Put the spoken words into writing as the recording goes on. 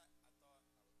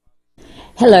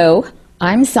Hello,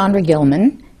 I'm Sandra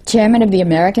Gilman, Chairman of the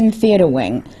American Theatre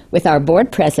Wing, with our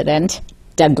board president,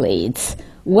 Doug Leeds.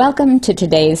 Welcome to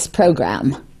today's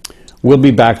program. We'll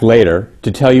be back later to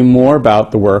tell you more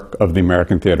about the work of the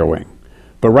American Theatre Wing.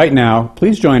 But right now,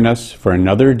 please join us for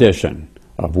another edition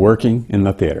of Working in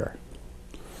the Theatre.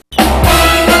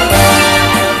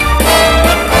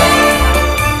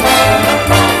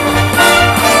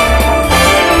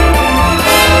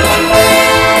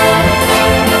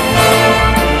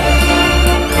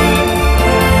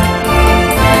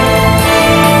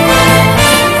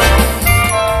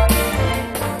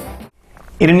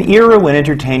 In an era when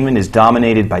entertainment is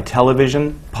dominated by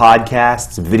television,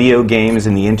 podcasts, video games,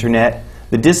 and the internet,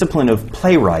 the discipline of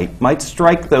playwright might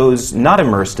strike those not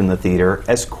immersed in the theater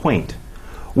as quaint.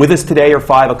 With us today are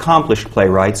 5 accomplished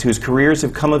playwrights whose careers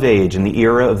have come of age in the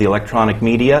era of the electronic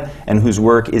media and whose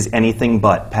work is anything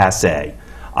but passé.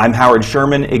 I'm Howard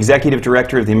Sherman, Executive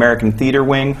Director of the American Theatre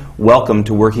Wing. Welcome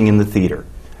to Working in the Theatre.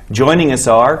 Joining us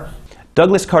are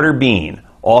Douglas Carter Beane,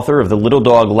 author of The Little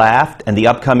Dog Laughed and the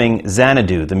upcoming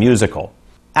Xanadu, the musical.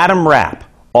 Adam Rapp,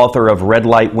 author of Red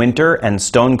Light Winter and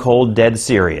Stone Cold Dead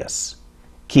Serious.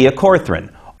 Kia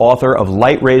Corthran, author of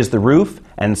Light Raise the Roof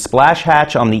and Splash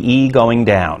Hatch on the E Going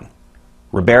Down.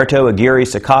 Roberto Aguirre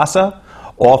Sacasa,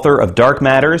 author of Dark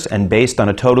Matters and based on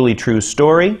a totally true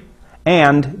story.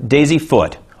 And Daisy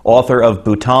Foote, author of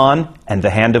Bhutan and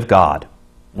The Hand of God.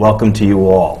 Welcome to you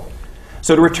all.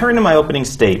 So to return to my opening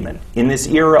statement, in this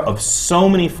era of so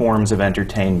many forms of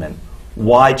entertainment,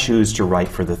 why choose to write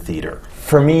for the theater?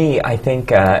 For me, I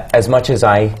think as much as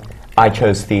I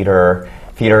chose theater,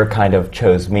 theater kind of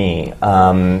chose me.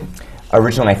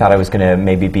 Originally I thought I was going to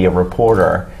maybe be a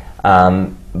reporter,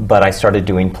 but I started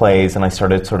doing plays and I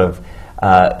started sort of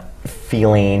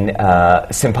feeling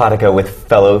simpatico with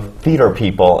fellow theater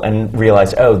people and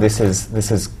realized, oh, this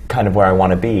is kind of where I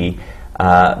want to be.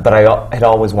 But I had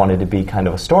always wanted to be kind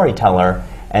of a storyteller,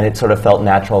 and it sort of felt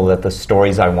natural that the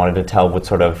stories I wanted to tell would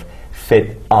sort of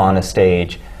fit on a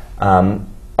stage.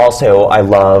 Also, I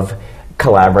love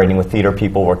collaborating with theater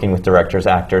people, working with directors,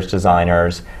 actors,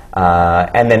 designers,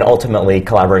 and then ultimately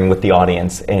collaborating with the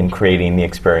audience in creating the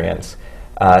experience.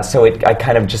 So I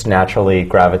kind of just naturally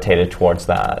gravitated towards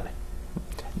that.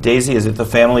 Daisy, is it the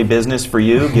family business for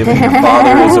you, given your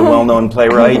father is a well-known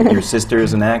playwright, your sister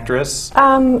is an actress?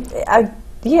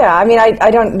 Yeah, I mean, I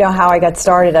don't know how I got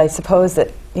started. I suppose that,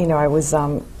 I was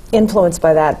influenced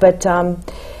by that, but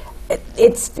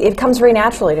it comes very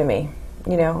naturally to me,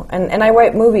 and I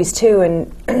write movies too,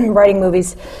 and writing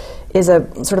movies is a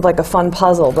sort of like a fun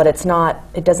puzzle, but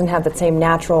it doesn't have the same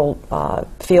natural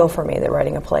feel for me that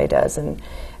writing a play does, and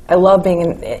I love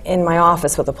being in my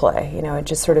office with a play, it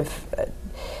just sort of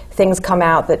things come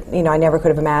out that I never could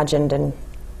have imagined, and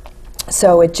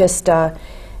so it just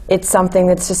it's something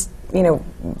that's just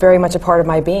very much a part of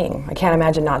my being. I can't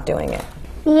imagine not doing it.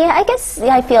 Yeah, I guess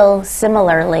I feel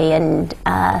similarly, and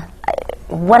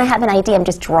when I have an idea, I'm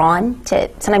just drawn to.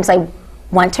 Sometimes I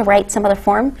want to write some other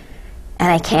form, and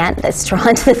I can't. That's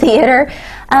drawn to the theater,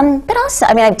 but also,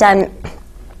 I've done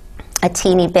a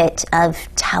teeny bit of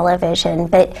television,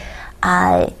 but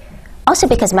also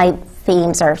because my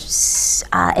themes are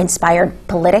inspired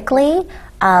politically.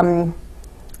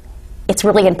 It's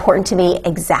really important to me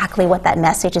exactly what that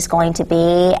message is going to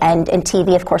be. And in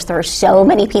TV, of course, there are so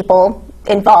many people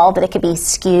involved that it could be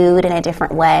skewed in a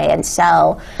different way. And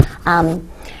so, and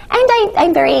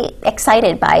I'm very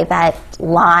excited by that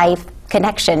live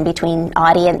connection between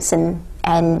audience and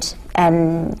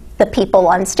the people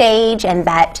on stage, and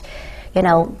that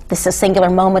this is a singular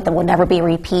moment that will never be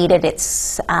repeated.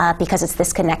 It's because it's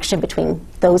this connection between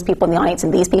those people in the audience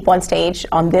and these people on stage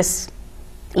on this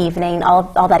evening.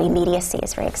 All that immediacy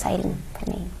is very exciting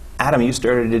for me. Adam, you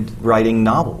started writing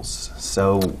novels.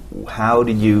 So how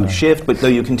did you shift, but though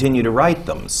you continue to write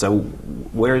them? So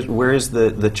where's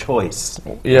the choice?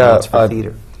 Yeah, for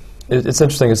theater? It's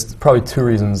interesting. It's probably 2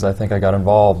 reasons I think I got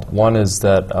involved. One is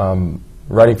that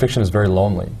writing fiction is very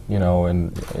lonely,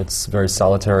 and it's very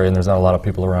solitary, and there's not a lot of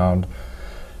people around.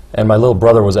 And my little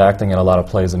brother was acting in a lot of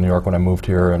plays in New York when I moved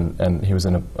here, and he was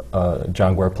in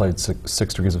John Guare played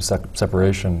Six Degrees of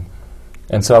Separation.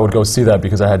 And so I would go see that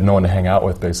because I had no one to hang out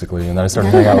with, basically. And then I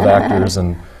started hanging out with actors,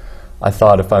 and I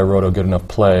thought if I wrote a good enough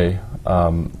play,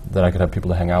 that I could have people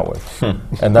to hang out with.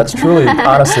 And that's truly,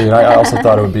 honestly, and I also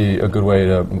thought it would be a good way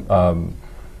to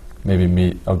maybe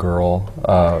meet a girl.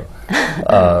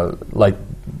 Like,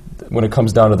 when it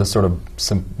comes down to the sort of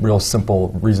real simple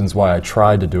reasons why I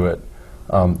tried to do it,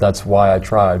 that's why I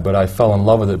tried. But I fell in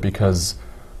love with it because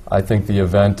I think the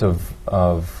event of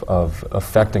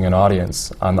affecting an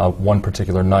audience on one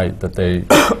particular night, that they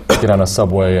get on a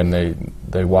subway and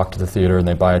they walk to the theater and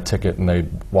they buy a ticket and they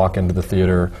walk into the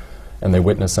theater and they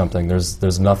witness something.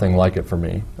 There's nothing like it for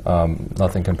me.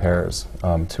 Nothing compares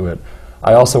to it.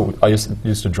 I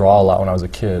used to draw a lot when I was a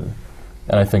kid,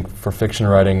 and I think for fiction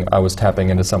writing I was tapping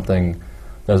into something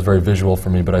that was very visual for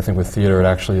me, but I think with theater it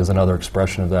actually is another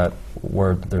expression of that,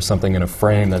 where there's something in a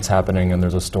frame that's happening and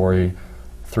there's a story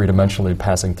three-dimensionally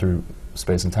passing through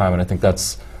space and time, and I think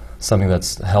that's something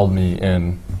that's held me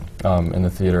in the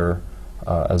theater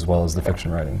as well as the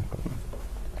fiction writing.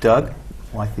 Doug,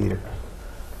 why theater?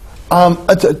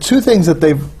 Two things that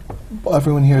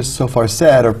everyone here so far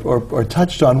said or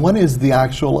touched on. One is the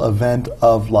actual event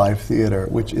of live theater,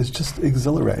 which is just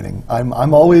exhilarating.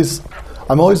 I'm always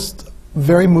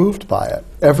very moved by it.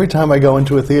 Every time I go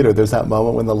into a theater, there's that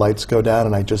moment when the lights go down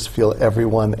and I just feel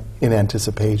everyone in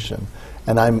anticipation.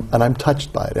 And I'm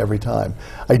touched by it every time.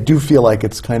 I do feel like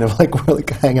it's kind of like we're like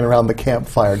hanging around the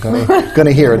campfire,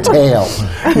 gonna hear a tale.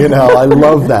 You know, I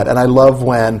love that, and I love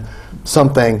when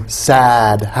something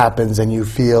sad happens and you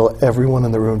feel everyone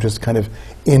in the room just kind of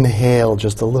inhale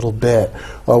just a little bit,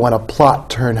 or when a plot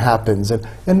turn happens. And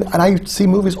I see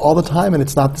movies all the time, and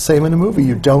it's not the same in a movie.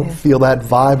 You don't feel that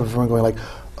vibe of everyone going like,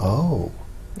 oh,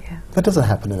 that doesn't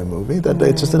happen in a movie.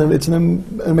 It's just it's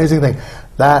an amazing thing.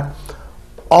 That.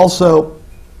 Also,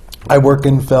 I work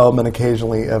in film and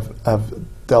occasionally have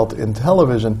dealt in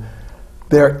television.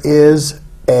 There is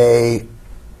a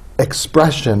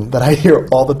expression that I hear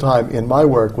all the time in my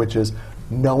work, which is,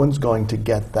 no one's going to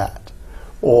get that.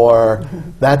 Or,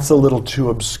 that's a little too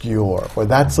obscure. Or,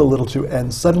 that's a little too...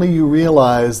 And suddenly you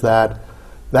realize that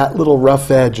that little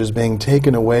rough edge is being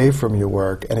taken away from your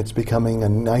work, and it's becoming a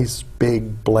nice,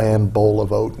 big, bland bowl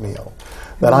of oatmeal.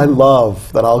 That I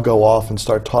love, that I'll go off and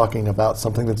start talking about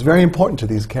something that's very important to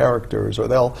these characters, or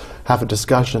they'll have a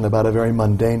discussion about a very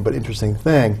mundane but interesting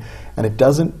thing, and it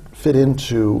doesn't fit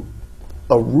into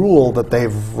a rule that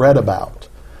they've read about.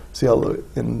 See,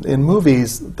 in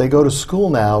movies, they go to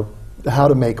school now how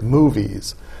to make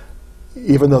movies,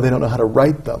 even though they don't know how to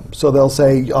write them. So they'll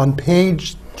say, on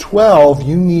page 12,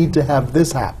 you need to have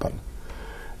this happen.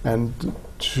 And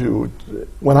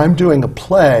when I'm doing a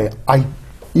play,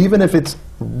 even if it's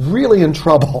really in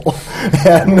trouble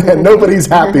and nobody's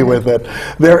happy with it,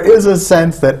 there is a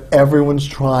sense that everyone's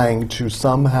trying to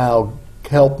somehow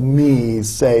help me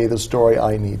say the story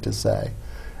I need to say.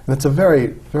 And it's a very,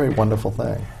 very wonderful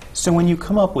thing. So when you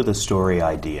come up with a story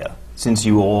idea, since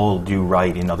you all do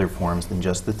write in other forms than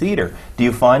just the theater, do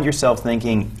you find yourself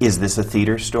thinking, is this a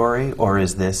theater story, or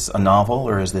is this a novel,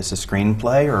 or is this a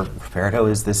screenplay, or, Ferdo,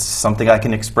 is this something I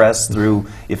can express through,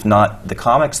 if not the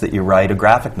comics that you write, a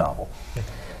graphic novel?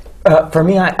 For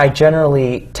me, I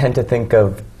generally tend to think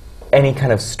of any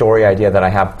kind of story idea that I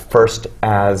have first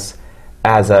as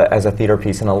a theater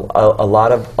piece, and a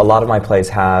lot of my plays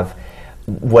have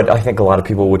what I think a lot of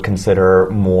people would consider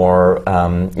more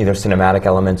either cinematic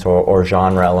elements or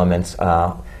genre elements,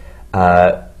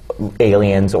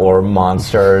 aliens or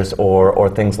monsters or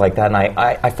things like that. And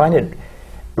I find it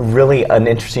really an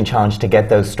interesting challenge to get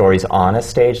those stories on a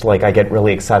stage. Like, I get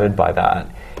really excited by that.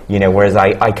 You know, whereas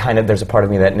I kind of, there's a part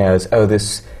of me that knows, oh,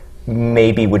 this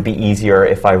maybe would be easier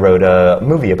if I wrote a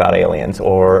movie about aliens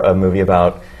or a movie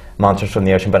about monsters from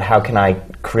the ocean, but how can I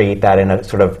create that in a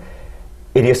sort of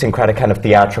idiosyncratic kind of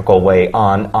theatrical way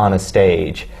on a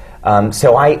stage?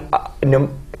 So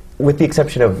with the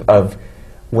exception of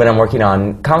when I'm working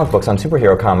on comic books, on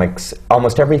superhero comics,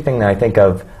 almost everything that I think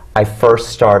of, I first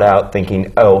start out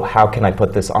thinking, oh, how can I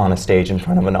put this on a stage in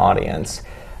front of an audience?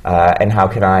 And how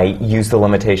can I use the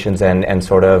limitations and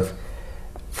sort of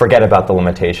forget about the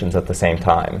limitations at the same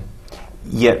time?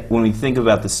 Yet, when we think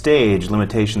about the stage,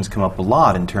 limitations come up a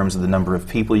lot in terms of the number of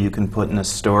people you can put in a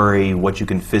story, what you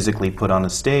can physically put on a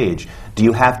stage. Do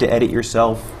you have to edit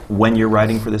yourself when you're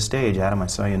writing for the stage? Adam, I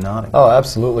saw you nodding. Oh,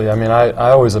 absolutely. I mean,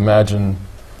 I always imagine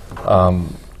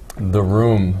the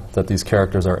room that these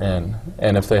characters are in,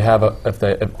 and if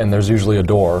there's usually a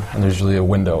door and there's usually a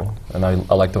window, and I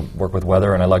like to work with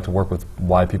weather, and I like to work with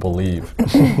why people leave.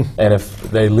 And if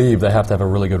they leave, they have to have a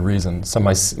really good reason. So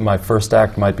my first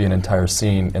act might be an entire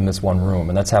scene in this one room,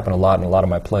 and that's happened a lot in a lot of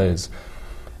my plays.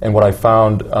 And what I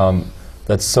found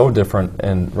that's so different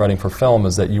in writing for film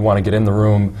is that you want to get in the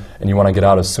room and you want to get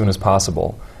out as soon as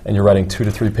possible, and you're writing 2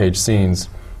 to 3 page scenes.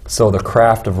 So the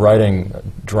craft of writing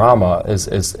drama is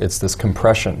it's this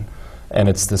compression, and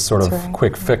it's this sort of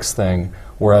quick fix thing.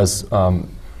 Whereas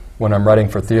when I'm writing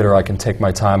for theater, I can take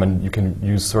my time, and you can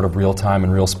use sort of real time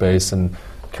and real space, and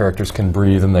characters can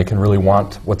breathe, and they can really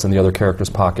want what's in the other character's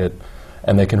pocket,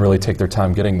 and they can really take their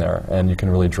time getting there, and you can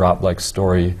really drop like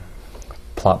story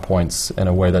plot points in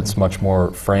a way that's much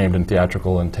more framed and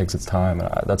theatrical and takes its time. And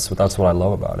that's what I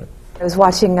love about it. I was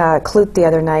watching Klute the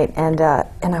other night, and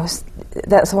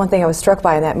that's the one thing I was struck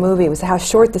by in that movie was how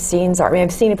short the scenes are. I mean,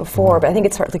 I've seen it before, but I think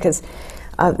it's partly because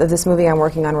of this movie I'm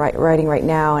working on writing right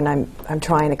now, and I'm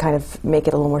trying to kind of make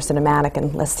it a little more cinematic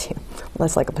and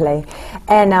less like a play.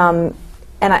 And I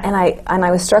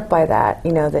was struck by that,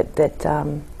 you know,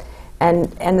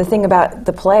 and the thing about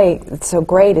the play that's so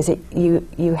great is that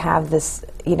you have this,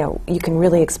 you know, you can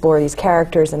really explore these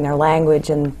characters and their language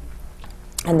and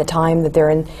the time that they're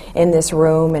in this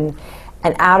room, and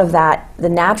out of that, the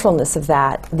naturalness of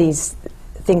that, these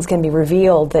things can be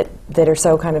revealed that are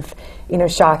so kind of, you know,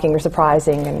 shocking or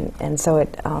surprising, and so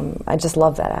I just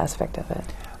love that aspect of it.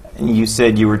 You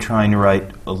said you were trying to write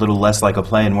a little less like a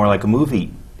play and more like a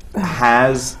movie.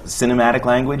 Has cinematic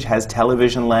language, has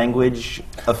television language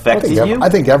affected you? I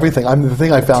think everything. The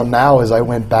thing I found now is I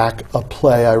went back a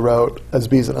play I wrote, As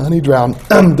Bees and Honey Drown.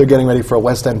 They're getting ready for a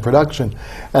West End production.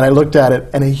 And I looked at it,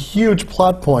 and a huge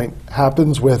plot point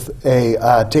happens with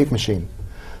a tape machine.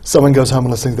 Someone goes home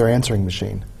and listens to their answering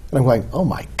machine. And I'm going, oh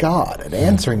my God, an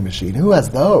answering machine. Who has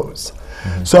those?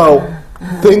 Mm-hmm. So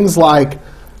things like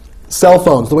cell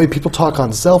phones, the way people talk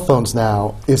on cell phones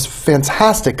now is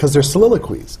fantastic because they're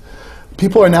soliloquies.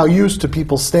 People are now used to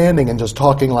people standing and just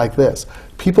talking like this.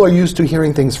 People are used to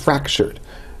hearing things fractured.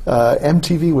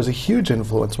 MTV was a huge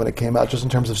influence when it came out, just in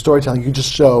terms of storytelling. You could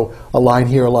just show a line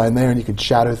here, a line there, and you could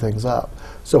shatter things up.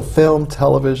 So film,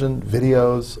 television,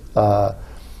 videos,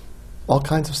 all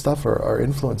kinds of stuff are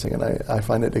influencing, and I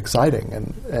find it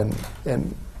exciting, and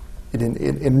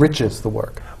it enriches the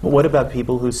work. But what about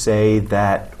people who say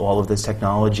that all of this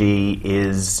technology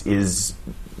is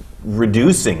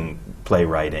reducing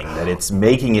playwriting, that it's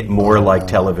making it more like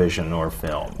television or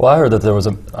film? Well, I heard that there was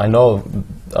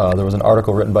there was an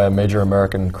article written by a major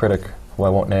American critic, who I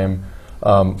won't name,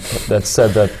 that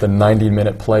said that the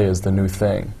 90-minute play is the new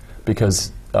thing,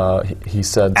 because he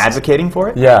said... Advocating for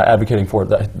it? Yeah, advocating for it.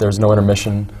 That there's no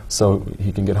intermission, so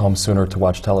he can get home sooner to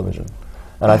watch television.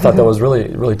 And I thought that was really,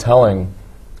 really telling,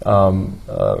 you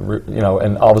know,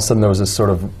 and all of a sudden there was this sort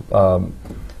of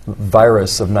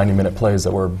virus of 90-minute plays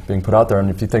that were being put out there.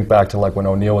 And if you think back to like when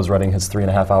O'Neill was writing his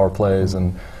 3.5-hour plays,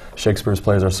 and Shakespeare's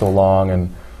plays are so long,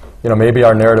 and you know, maybe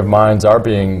our narrative minds are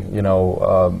being, you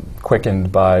know,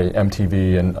 quickened by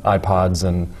MTV and iPods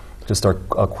and just a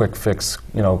quick fix,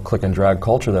 you know, click and drag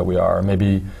culture that we are.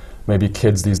 Maybe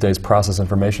kids these days process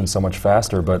information so much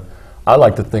faster, but I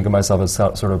like to think of myself as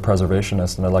sort of a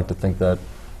preservationist, and I like to think that,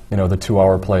 you know, the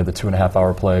 2-hour play, the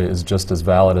 2.5-hour play is just as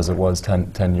valid as it was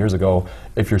 10 years ago.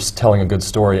 If you're telling a good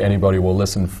story, anybody will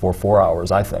listen for 4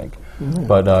 hours, I think. Mm-hmm.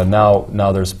 But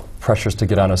now there's pressures to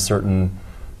get on a certain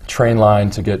train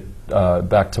line to get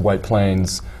back to White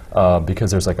Plains because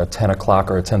there's like a 10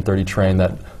 o'clock or a 10:30 train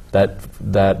that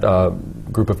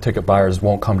group of ticket buyers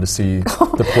won't come to see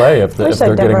the play if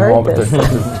they're getting home. If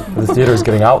the theater's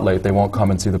getting out late, they won't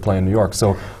come and see the play in New York.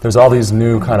 So there's all these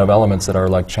new kind of elements that are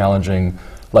like challenging,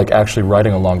 like actually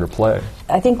writing a longer play.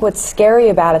 I think what's scary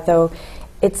about it, though,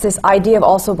 it's this idea of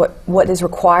also what is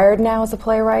required now as a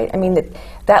playwright. I mean,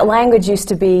 that language used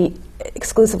to be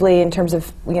exclusively in terms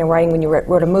of, you know, writing when you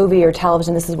wrote a movie or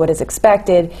television. This is what is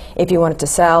expected if you wanted to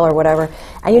sell or whatever,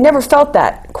 and you never felt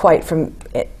that quite from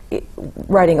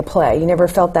writing a play. You never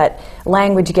felt that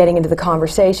language getting into the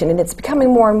conversation, and it's becoming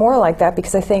more and more like that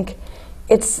because I think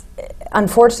it's,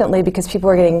 unfortunately, because people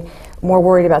are getting more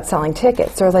worried about selling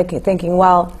tickets. They're like thinking,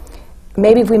 well,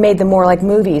 maybe if we made them more like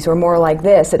movies or more like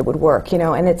this, it would work, you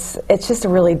know, and it's just a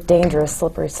really dangerous,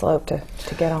 slippery slope to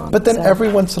get on. But then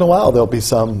every once in a while there'll be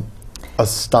some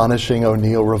astonishing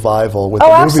O'Neill revival with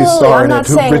a movie star in it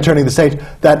who's returning the stage.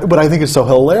 That what I think is so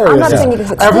hilarious. I'm not saying it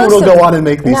is exclusive. Everyone will go on and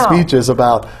make these speeches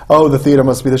about, oh, the theater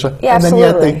must be the show. Yeah, and then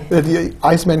absolutely. yet the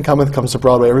Iceman comes to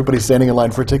Broadway, everybody's standing in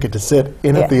line for a ticket to sit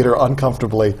in a theater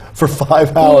uncomfortably for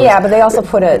 5 hours. Yeah, but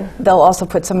they'll also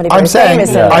put somebody very famous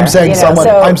in there. I'm saying you know, someone.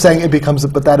 I'm saying it becomes,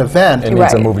 but that event. It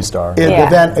needs a movie star.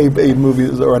 Event, a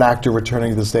movie or an actor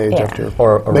returning to the stage after,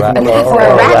 or a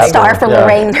rat star from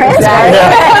Lorraine Prince.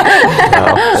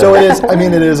 So it is. I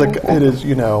mean, it is.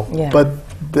 You know, but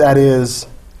that is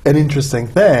an interesting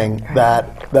thing.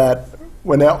 That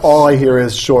when all I hear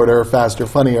is shorter, faster,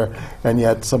 funnier, and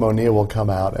yet some O'Neill will come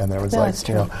out and there was like,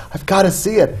 you know, I've got to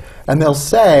see it, and they'll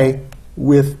say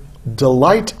with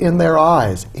delight in their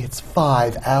eyes, it's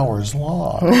 5 hours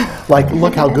long. Like,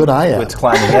 look how good I am. It's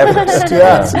climbing Everest.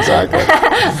 Yes,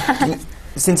 exactly.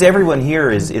 Since everyone here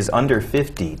is under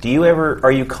 50,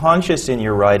 are you conscious in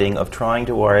your writing of trying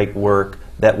to write work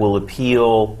that will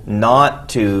appeal not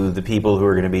to the people who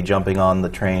are going to be jumping on the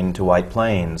train to White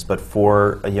Plains, but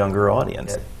for a younger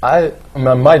audience? I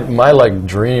mean, my like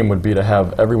dream would be to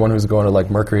have everyone who's going to like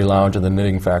Mercury Lounge and the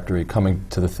Knitting Factory coming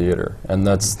to the theater, and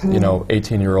that's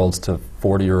 18-year-olds to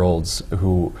 40-year-olds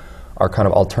who are kind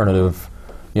of alternative,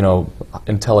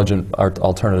 intelligent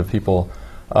alternative people.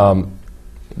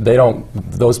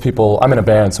 Those people. I'm in a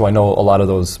band, so I know a lot of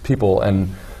those people, and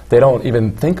they don't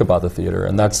even think about the theater,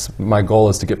 and that's my goal,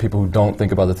 is to get people who don't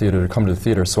think about the theater to come to the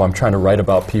theater. So I'm trying to write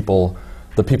about people.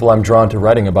 The people I'm drawn to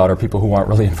writing about are people who aren't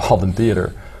really involved in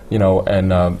theater,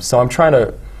 and so I'm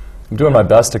doing my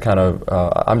best to kind of,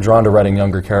 I'm drawn to writing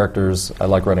younger characters. I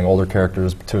like writing older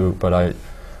characters too, but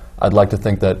I'd like to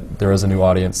think that there is a new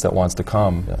audience that wants to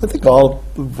come. I think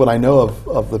what I know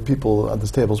of the people at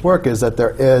this table's work is that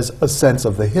there is a sense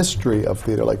of the history of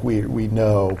theater. Like we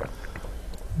know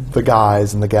the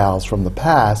guys and the gals from the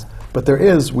past, but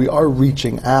we are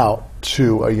reaching out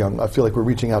to I feel like we're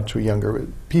reaching out to younger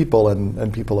people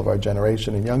and people of our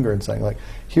generation and younger, and saying, like,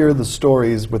 here are the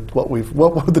stories with what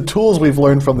the tools we've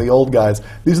learned from the old guys.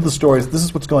 These are the stories, this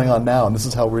is what's going on now, and this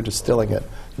is how we're distilling it.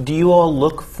 Do you all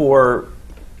look for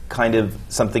kind of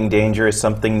something dangerous,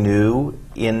 something new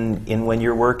in when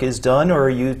your work is done, or are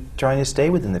you trying to stay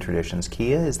within the traditions?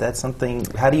 Kia, is that something,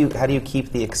 how do you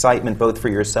keep the excitement both for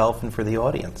yourself and for the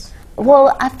audience?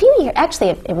 Well, a few years,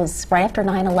 actually, it was right after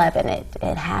 9/11.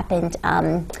 It happened.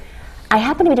 I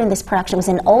happened to be doing this production. It was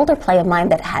an older play of mine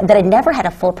that had never had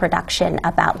a full production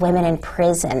about women in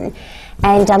prison,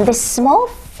 and this small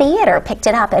theater picked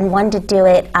it up and wanted to do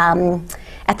it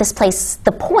at this place,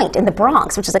 The Point in the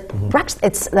Bronx, which is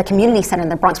it's the community center in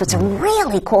the Bronx, which is a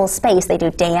really cool space. They do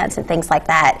dance and things like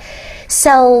that.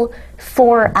 So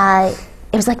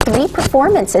it was like 3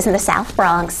 performances in the South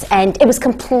Bronx, and it was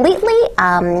completely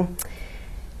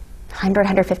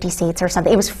 150 seats or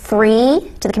something. It was free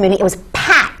to the community. It was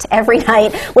packed every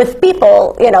night with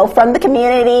people, from the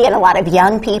community and a lot of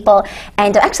young people.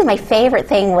 And actually, my favorite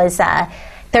thing was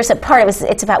there's a part.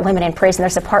 It's about women in prison.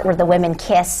 There's a part where the women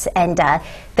kiss, and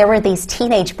there were these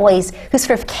teenage boys who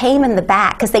sort of came in the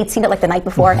back because they'd seen it like the night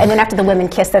before, and then after the women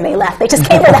kissed, then they left. They just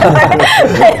came for that part.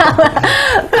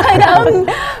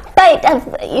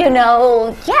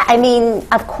 Yeah. I mean,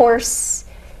 of course,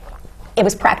 it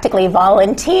was practically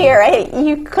volunteer.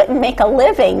 You couldn't make a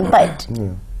living, but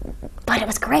it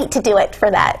was great to do it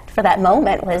for that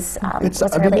moment. Was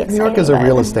really exciting. New York is a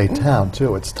real estate town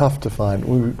too. It's tough to find.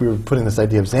 We were putting this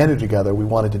idea of Xanadu together. We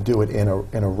wanted to do it in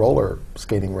a roller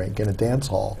skating rink, in a dance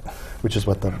hall, which is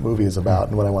what the movie is about.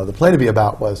 And what I wanted the play to be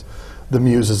about was the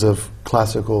muses of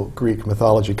classical Greek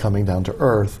mythology coming down to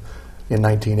earth in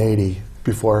 1980,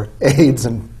 before AIDS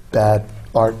and bad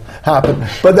art happened.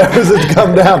 But there was it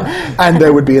come down, and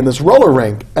they would be in this roller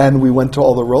rink, and we went to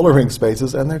all the roller rink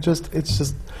spaces, and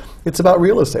it's about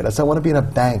real estate. I said, I want to be in a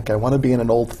bank. I want to be in an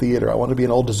old theater. I want to be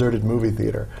in an old deserted movie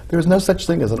theater. There's no such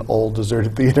thing as an old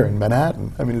deserted theater in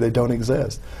Manhattan. I mean, they don't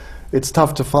exist. It's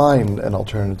tough to find an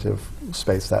alternative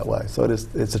space that way. So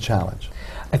it's a challenge.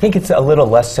 I think it's a little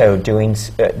less so doing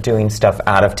stuff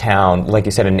out of town. Like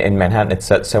you said, in Manhattan,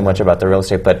 it's so much about the real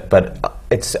estate, but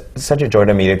it's such a joy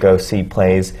to me to go see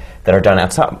plays that are done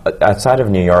outside of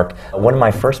New York. One of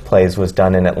my first plays was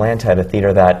done in Atlanta at a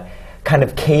theater that kind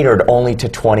of catered only to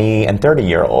 20 and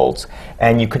 30-year-olds,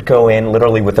 and you could go in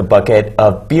literally with a bucket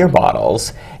of beer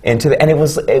bottles and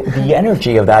the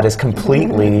energy of that is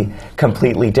completely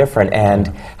different, and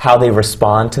how they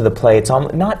respond to the play. It's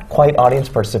not quite audience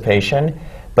participation,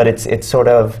 but it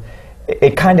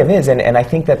kind of is, and I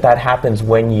think that happens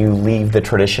when you leave the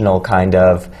traditional kind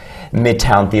of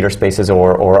midtown theater spaces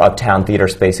or uptown theater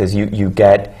spaces. You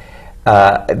get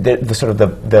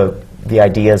the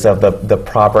ideas of the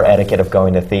proper etiquette of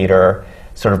going to theater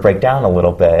sort of break down a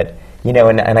little bit,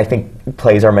 and I think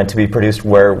plays are meant to be produced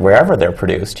wherever they're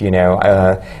produced,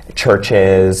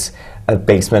 churches,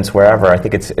 basements, wherever. I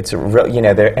think it's real,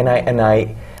 and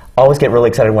I always get really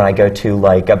excited when I go to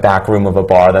like a back room of a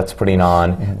bar that's putting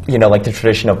on, like the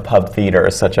tradition of pub theater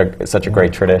is such a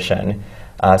great tradition.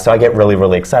 So I get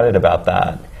really excited about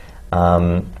that,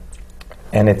 and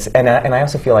I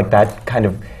also feel like that kind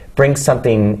of brings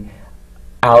something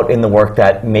out in the work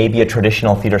that maybe a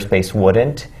traditional theater space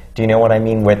wouldn't. Do you know what I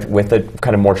mean? With a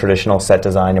kind of more traditional set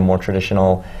design and more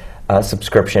traditional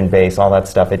subscription base, all that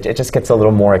stuff, it just gets a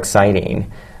little more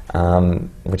exciting,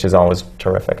 which is always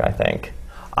terrific, I think.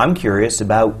 I'm curious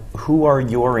about who are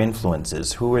your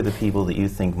influences? Who are the people that you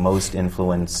think most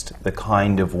influenced the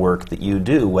kind of work that you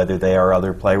do, whether they are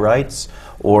other playwrights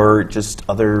or just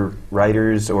other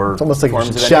writers or it's almost like we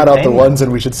should shout out the ones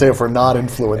and we should say if we're not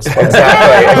influenced.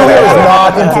 Exactly. Who is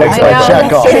not influenced by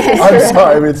Chekhov? I'm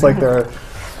sorry. I mean, it's like there are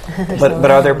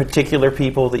But are there particular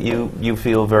people that you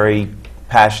feel very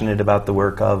passionate about the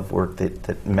work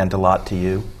that meant a lot to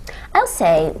you? I'll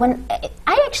say, when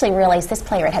I actually realized this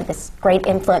playwright had this great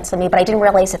influence on me, but I didn't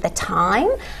realize at the time.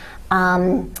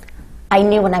 I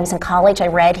knew when I was in college, I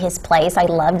read his plays, I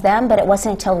loved them, but it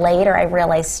wasn't until later I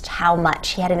realized how much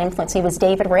he had an influence. He was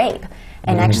David Rabe.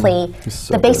 And actually,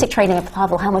 so The good. Basic Training of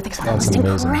Pavel Helmuth is one of the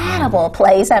most amazing. incredible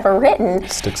plays ever written.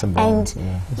 Sticks and Bones.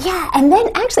 And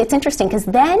then actually it's interesting because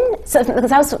because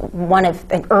that was one of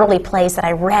the early plays that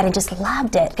I read and just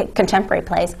loved it, contemporary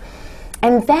plays.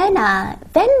 And then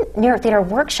New York Theater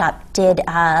Workshop did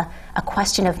A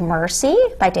Question of Mercy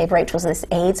by Dave Rabe, which was this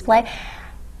AIDS play.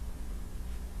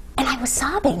 And I was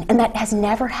sobbing, and that has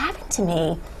never happened to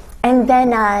me. And then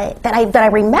that I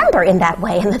remember in that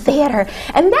way in the theater.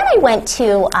 And then I went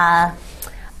to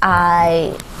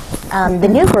the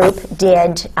new group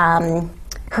did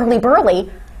Hurly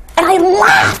Burly, and I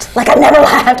laughed like I've never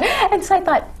laughed. And so I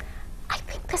thought, I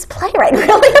think this playwright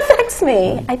really affects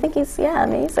me. I think he's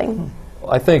amazing.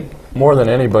 I think more than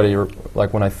anybody,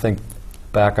 like when I think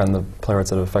back on the playwrights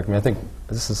that have affected me, I think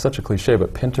this is such a cliche,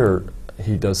 but Pinter,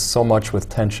 he does so much with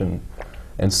tension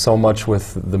and so much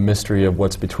with the mystery of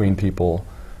what's between people,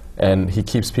 and he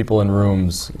keeps people in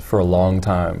rooms for a long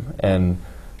time. And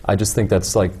I just think that's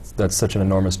such an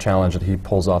enormous challenge that he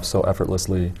pulls off so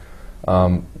effortlessly.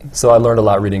 So I learned a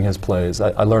lot reading his plays.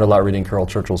 I learned a lot reading Caryl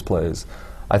Churchill's plays.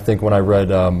 I think when I read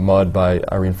Mud by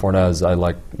Irene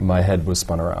Fornés, my head was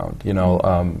spun around. You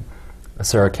know,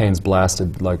 Sarah Kane's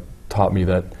Blasted taught me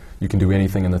that you can do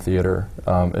anything in the theater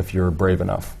if you're brave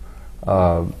enough.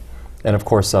 And of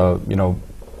course, you know,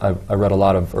 I read a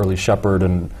lot of early Shepard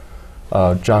and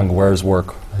John Guare's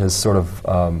work. His sort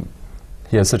of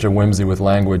he has such a whimsy with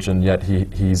language, and yet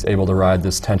he's able to ride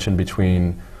this tension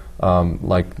between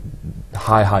like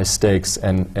high stakes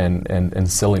and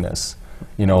silliness,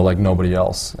 you know, like nobody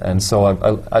else. And so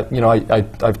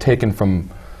I've taken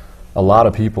from a lot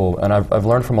of people, and I've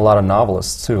learned from a lot of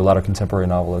novelists too, a lot of contemporary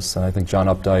novelists. And I think John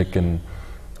Updike and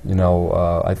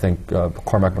I think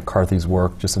Cormac McCarthy's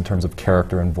work, just in terms of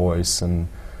character and voice, and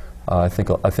I think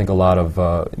a lot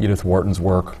of Edith Wharton's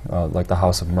work, like The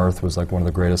House of Mirth, was like one of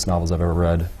the greatest novels I've ever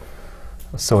read.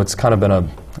 So it's kind of been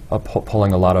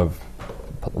pulling a lot of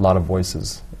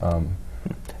voices.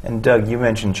 And Doug, you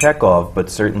mentioned Chekhov, but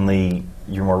certainly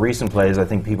your more recent plays, I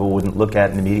think people wouldn't look at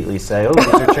and immediately say, "Oh, these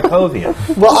are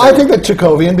Chekhovian." Well, I think they're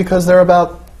Chekhovian because they're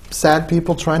about sad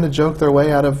people trying to joke their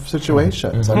way out of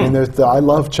situations. I mean, I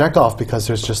love Chekhov because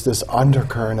there's just this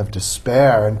undercurrent of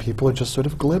despair, and people are just sort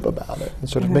of glib about it and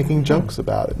sort of making jokes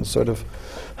about it and sort of,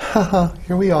 haha,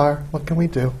 here we are, what can we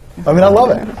do? I mean, I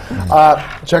love it.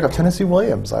 Chekhov, Tennessee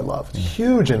Williams, I love.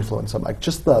 Huge influence on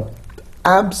just the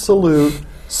absolute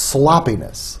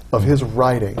sloppiness of his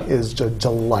writing is a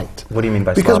delight. What do you mean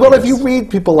by because, sloppiness? well, if you read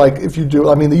people if you do,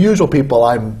 I mean, the usual people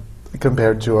I'm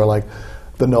compared to are like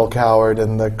the Noel Coward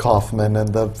and the Kaufman and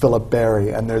the Philip Berry,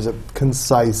 and there's a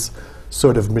concise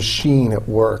sort of machine at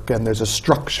work, and there's a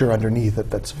structure underneath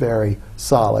it that's very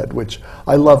solid, which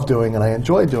I love doing and I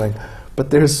enjoy doing.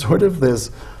 But there's sort of this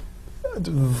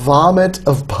vomit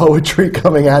of poetry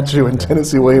coming at you in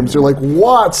Tennessee Williams. You're like,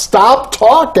 what? Stop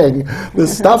talking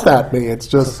this stuff at me. It's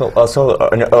just... Also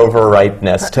an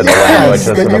overripeness to the language,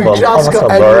 and sort you of just almost a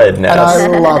luridness. and I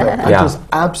love it. I Yeah. just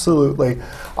absolutely...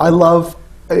 I love...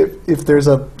 If there's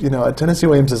a Tennessee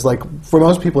Williams is like, for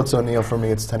most people it's O'Neill, for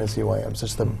me it's Tennessee Williams.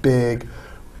 It's the big,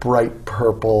 bright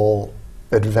purple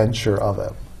adventure of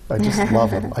it. I just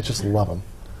love him. I just love him.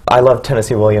 I love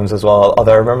Tennessee Williams as well,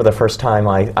 although I remember the first time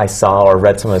I saw or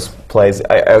read some of his plays.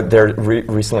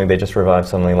 Recently they just revived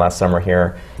something last summer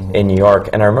here in New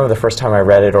York, and I remember the first time I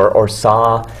read it or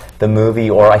saw the movie,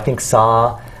 or I think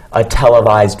saw a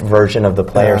televised version of the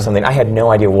play or something. I had no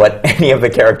idea what any of the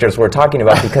characters were talking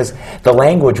about because the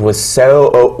language was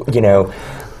so,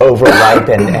 overripe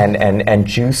and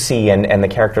juicy, and the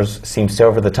characters seemed so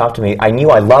over the top to me. I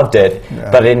knew I loved it,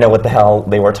 but I didn't know what the hell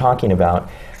they were talking about.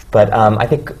 But I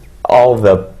think all of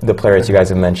the playwrights you guys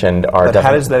have mentioned are But definitely...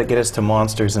 how does that get us to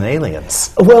monsters and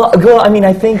aliens? Well, I mean,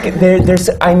 I think there's.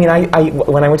 I mean,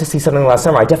 when I went to see something last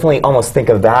summer, I definitely almost think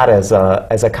of that as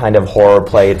a kind of horror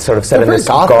play. It's sort of set in this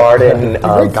garden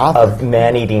of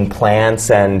man-eating plants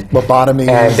and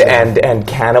lobotomies and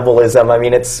cannibalism. I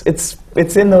mean, it's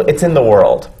in the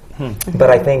world. But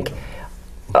I think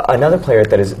another playwright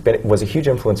that was a huge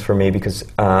influence for me, because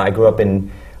I grew up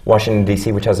in Washington,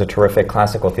 D.C., which has a terrific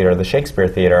classical theater, the Shakespeare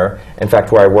Theater, in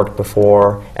fact, where I worked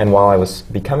before and while I was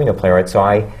becoming a playwright.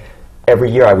 So every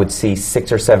year I would see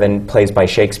 6 or 7 plays by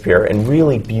Shakespeare in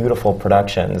really beautiful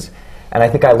productions. And I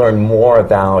think I learned more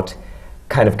about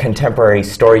kind of contemporary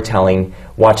storytelling,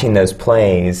 watching those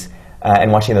plays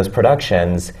and watching those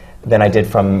productions, than I did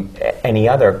from any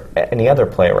other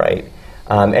playwright.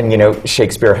 And you know,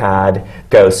 Shakespeare had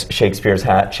ghosts. Shakespeare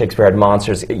had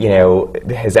monsters. You know,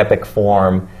 his epic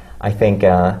form, I think,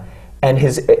 and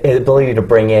his ability to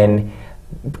bring in,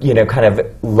 you know, kind of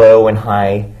low and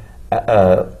high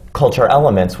culture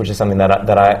elements, which is something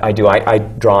that I do. I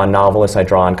draw on novelists. I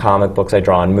draw on comic books. I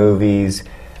draw on movies,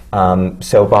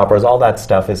 soap operas. All that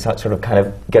stuff is sort of kind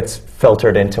of gets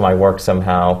filtered into my work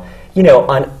somehow. You know,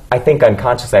 I think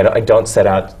unconsciously, I don't set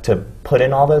out to put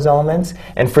in all those elements,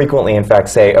 and frequently, in fact,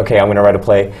 say, okay, I'm going to write a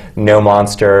play, no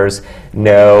monsters,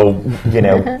 no, you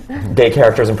know, gay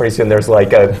characters, and pretty soon there's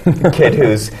like a kid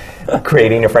who's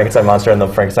creating a Frankenstein monster, and the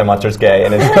Frankenstein monster's gay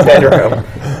in his bedroom.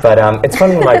 But it's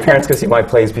funny when my parents go see my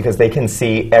plays because they can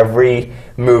see every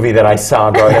movie that I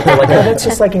saw growing up. They're like, oh, that's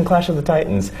just like in Clash of the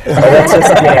Titans. Or that's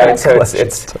just, you know, so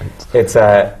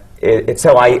it's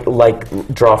so I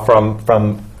like draw from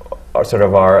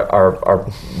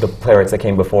the playwrights that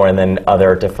came before, and then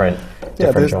other different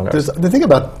genres. The thing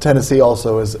about Tennessee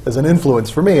also is an influence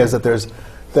for me is that there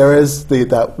is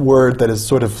that word that is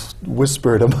sort of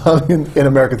whispered among in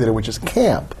American theater, which is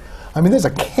camp. I mean, there's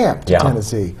a camp to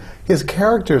Tennessee. His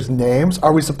characters' names,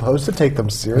 are we supposed to take them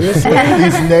seriously?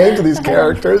 These names of these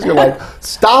characters, you're like,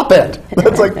 stop it!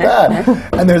 That's like that.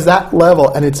 And there's that level,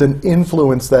 and it's an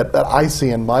influence that I see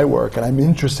in my work, and I'm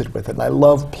interested with it, and I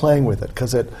love playing with it,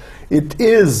 because it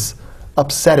is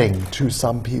upsetting to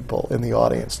some people in the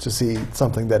audience to see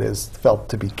something that is felt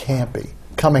to be campy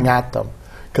coming at them,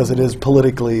 because it is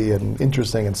politically and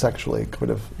interesting and sexually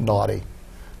kind of naughty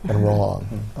and wrong.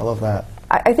 I love that.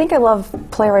 I think I love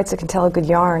playwrights that can tell a good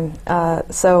yarn.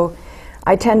 So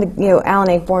I tend to, you know, Alan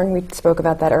Ayckbourn, we spoke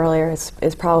about that earlier,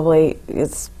 is probably, you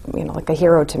know, like a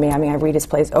hero to me. I mean, I read his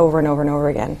plays over and over and over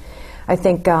again. I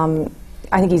think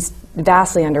he's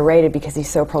vastly underrated because he's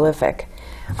so prolific.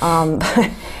 And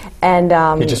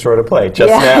he just wrote a play just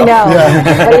now. No.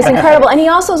 Yeah. But he's incredible. And he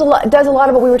also does a lot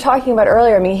of what we were talking about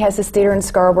earlier. I mean, he has this theater in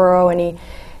Scarborough, and he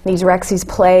directs these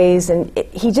plays, and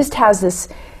he just has this.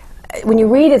 When you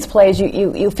read his plays,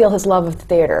 you feel his love of the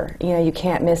theater. You know, you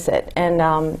can't miss it. And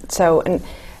so,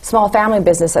 Small Family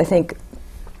Business, I think,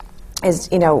 is,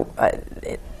 you know,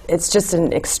 it's just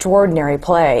an extraordinary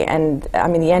play. And I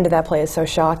mean, the end of that play is so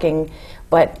shocking,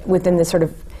 but within this sort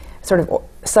of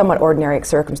somewhat ordinary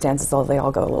circumstances, although they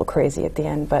all go a little crazy at the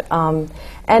end. But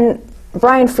and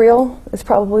Brian Friel is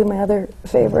probably my other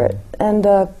favorite, and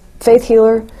Faith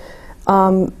Healer.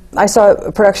 I saw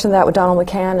a production of that with Donald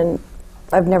McCann, and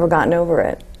I've never gotten over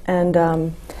it. And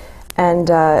up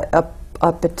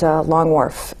at Long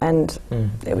Wharf, and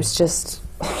it was just,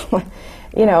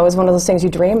 you know, it was one of those things you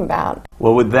dream about.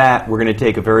 Well, with that, we're going to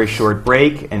take a very short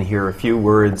break and hear a few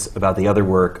words about the other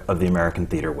work of the American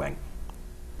Theater Wing.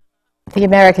 The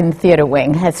American Theater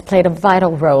Wing has played a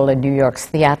vital role in New York's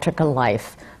theatrical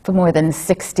life for more than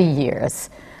 60 years.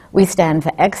 We stand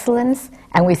for excellence,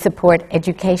 and we support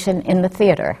education in the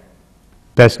theater.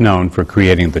 Best known for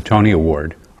creating the Tony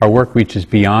Award, our work reaches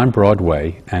beyond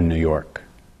Broadway and New York.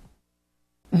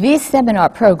 These seminar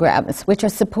programs, which are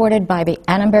supported by the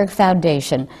Annenberg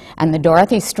Foundation and the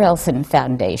Dorothy Strelson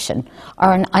Foundation,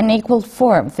 are an unequaled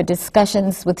forum for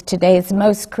discussions with today's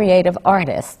most creative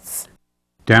artists.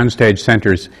 Downstage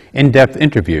Center's in-depth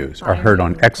interviews are heard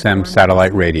on XM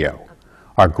Satellite Radio.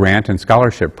 Our grant and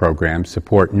scholarship programs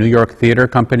support New York theater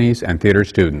companies and theater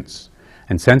students.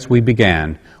 And since we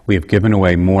began, we have given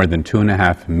away more than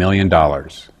 $2.5 million.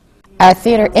 Our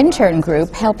theater intern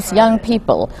group helps young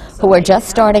people who are just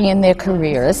starting in their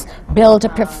careers build a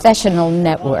professional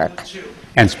network.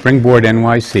 And Springboard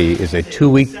NYC is a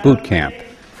 2-week boot camp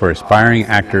for aspiring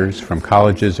actors from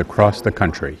colleges across the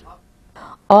country.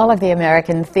 All of the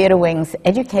American Theater Wing's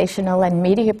educational and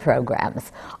media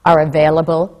programs are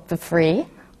available for free,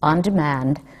 on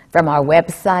demand, from our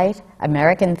website,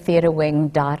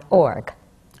 americantheaterwing.org.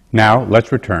 Now,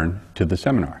 let's return to the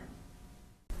seminar.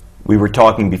 We were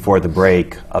talking before the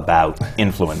break about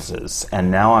influences, and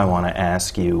now I want to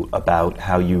ask you about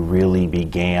how you really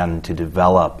began to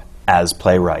develop as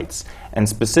playwrights. And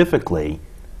specifically,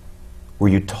 were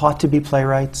you taught to be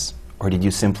playwrights, or did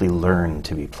you simply learn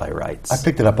to be playwrights? I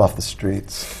picked it up off the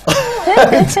streets.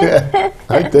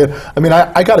 I did. I mean,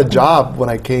 I got a job when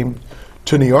I came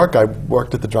to New York. I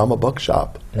worked at the Drama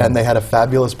Bookshop, and they had a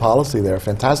fabulous policy there, a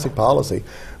fantastic policy,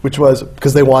 which was,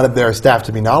 because they wanted their staff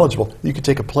to be knowledgeable, you could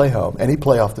take a play home, any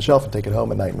play off the shelf, and take it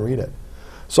home at night and read it.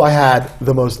 So I had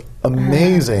the most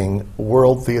amazing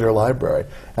World Theater library,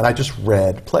 and I just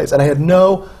read plays. And I had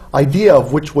no idea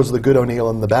of which was the good O'Neill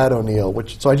and the bad O'Neill,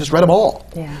 so I just read them all.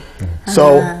 Yeah.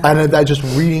 So, and I just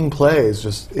reading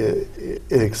plays, it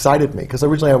excited me. Because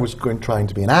originally I was trying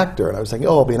to be an actor, and I was thinking,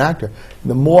 oh, I'll be an actor. And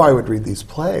the more I would read these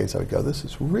plays, I would go, this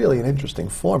is really an interesting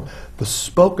form. The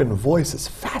spoken voice is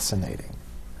fascinating.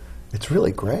 It's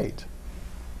really great.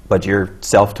 But you're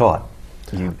self-taught.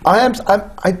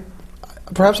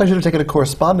 Perhaps I should have taken a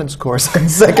correspondence course in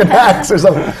second acts or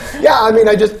something. Yeah, I mean,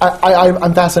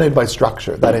 I'm fascinated by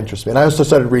structure. That interests me. And I also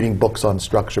started reading books on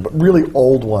structure, but really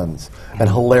old ones, and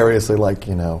hilariously, like,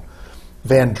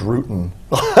 Van Druten.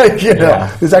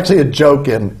 There's actually a joke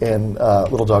in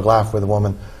Little Dog Laugh where the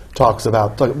woman talks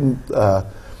about,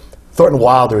 Thornton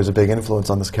Wilder is a big influence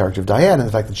on this character of Diane, and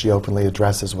the fact that she openly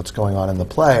addresses what's going on in the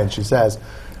play, and she says,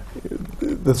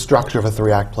 the structure of a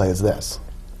 3-act play is this.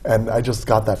 And I just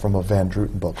got that from a Van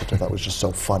Druten book, which I thought was just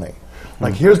so funny.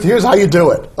 Like, here's how you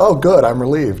do it. Oh, good, I'm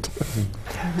relieved.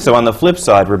 So on the flip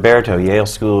side, Roberto, Yale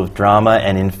School of Drama,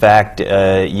 and in fact,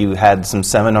 you had some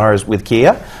seminars with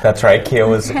Kia. That's right.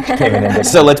 Kia came in. And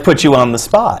So let's put you on the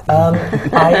spot.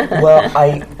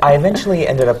 I eventually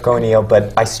ended up going to Yale,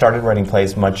 but I started writing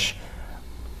plays much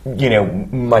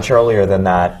earlier than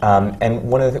that. And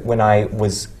when I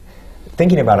was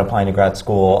thinking about applying to grad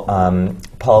school,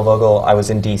 Paula Vogel, I was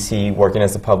in D.C. working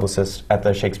as a publicist at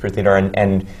the Shakespeare Theater,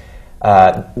 and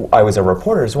I was a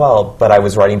reporter as well, but I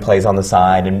was writing plays on the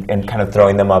side and kind of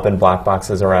throwing them up in black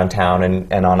boxes around town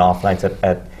and on off nights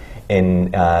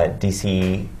in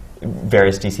D.C.,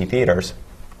 various D.C. theaters,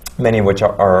 many of which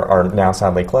are now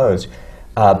sadly closed.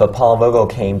 But Paula Vogel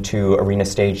came to Arena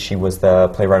Stage. She was the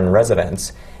playwright in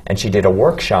residence, and she did a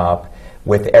workshop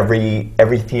with every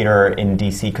theater in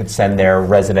DC could send their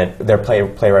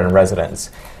playwright in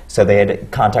residence. So they had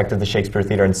contacted the Shakespeare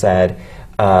Theater and said,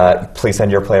 please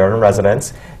send your playwright in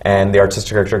residence. And the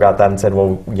artistic director got that and said,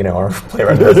 well, our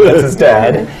playwright in residence is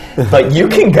dead, but you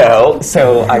can go.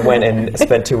 So I went and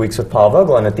spent 2 weeks with Paula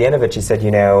Vogel, and at the end of it she said,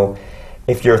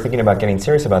 if you're thinking about getting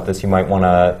serious about this, you might want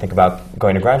to think about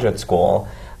going to graduate school,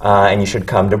 and you should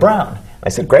come to Brown. I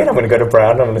said, great, I'm going to go to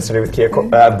Brown. I'm going to study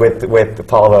with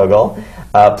Paula Vogel.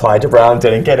 Applied to Brown,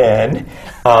 didn't get in.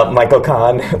 Michael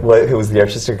Kahn, who was the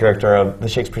artistic director of the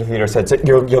Shakespeare Theater, said, so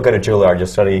you'll go to Juilliard. You'll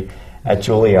study at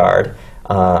Juilliard.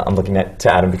 I'm looking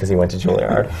to Adam because he went to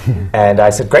Juilliard. And I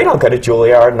said, great, I'll go to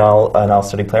Juilliard and I'll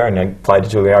study playwriting. And I applied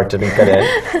to Juilliard, didn't get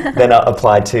in. Then I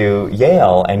applied to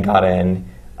Yale and got in.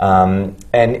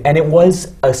 And it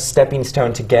was a stepping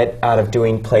stone to get out of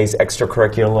doing plays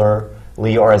extracurricularly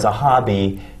or as a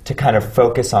hobby to kind of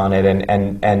focus on it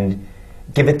and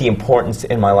give it the importance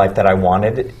in my life that I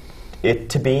wanted it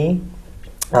to be.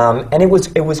 And it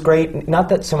was great, not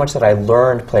that so much that I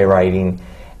learned playwriting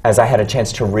as I had a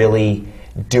chance to really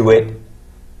do it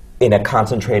in a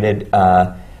concentrated,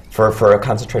 for a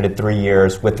concentrated 3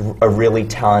 years with a really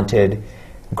talented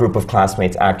group of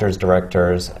classmates, actors,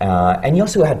 directors, and you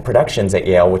also had productions at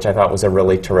Yale, which I thought was a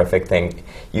really terrific thing.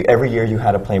 Every year you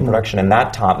had a play in production, and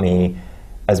that taught me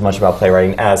as much about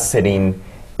playwriting as sitting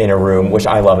in a room, which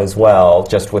I love as well,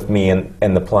 just with me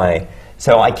and the play.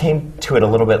 So I came to it a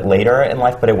little bit later in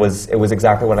life, but it was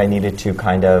exactly what I needed to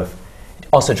kind of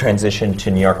also transition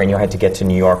to New York. I knew I had to get to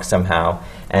New York somehow,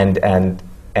 and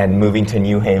moving to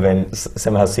New Haven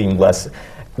somehow seemed both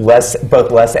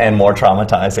less and more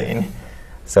traumatizing.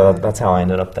 So that's how I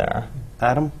ended up there.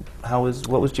 Adam,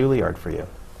 what was Juilliard for you?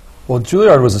 Well,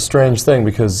 Juilliard was a strange thing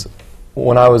because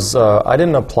when I was, I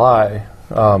didn't apply.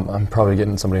 I'm probably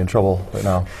getting somebody in trouble right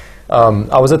now.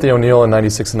 I was at the O'Neill in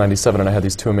 '96 and '97, and I had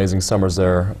these 2 amazing summers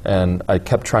there, and I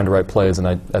kept trying to write plays, and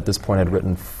at this point had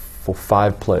written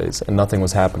 5 plays, and nothing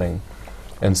was happening.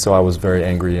 And so I was very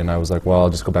angry, and I was like, well, I'll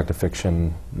just go back to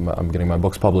fiction. I'm getting my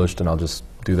books published, and I'll just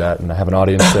do that. And I have an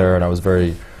audience there, and I was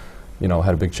very,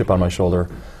 had a big chip on my shoulder.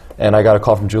 And I got a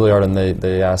call from Juilliard, and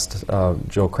they asked,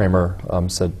 Joe Kramer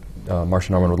said,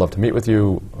 Marcia Norman would love to meet with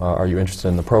you. Are you interested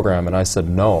in the program? And I said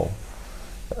no,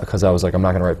 because I was like, I'm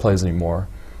not going to write plays anymore.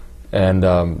 And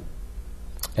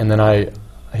then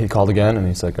he called again, and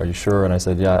he's like, are you sure? And I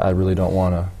said, yeah, I really don't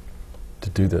want to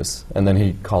do this. And then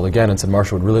he called again and said,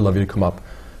 Marcia would really love you to come up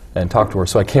and talk to her.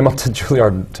 So I came up to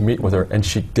Juilliard to meet with her, and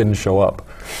she didn't show up.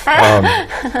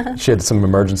 She had some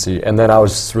emergency, and then I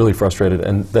was just really frustrated.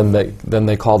 And then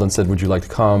they called and said, would you like to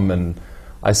come? And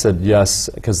I said yes,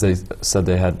 because they said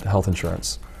they had health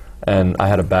insurance. And I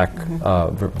had a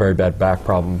very bad back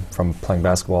problem from playing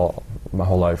basketball my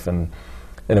whole life, and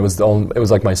it was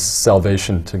like my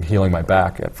salvation to healing my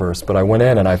back at first. But I went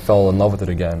in and I fell in love with it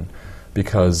again,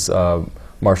 because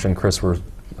Marcia and Chris were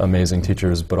amazing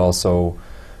teachers, but also,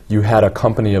 you had a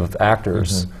company of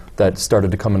actors that started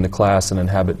to come into class and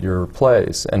inhabit your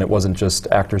plays. And it wasn't just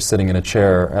actors sitting in a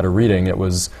chair at a reading, it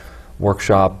was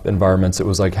workshop environments, it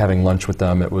was like having lunch with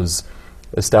them, it was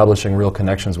establishing real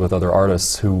connections with other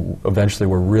artists who eventually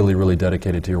were really, really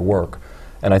dedicated to your work.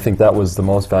 And I think that was the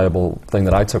most valuable thing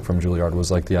that I took from Juilliard,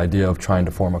 was like the idea of trying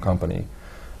to form a company.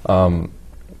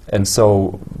 And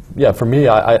so, yeah, for me,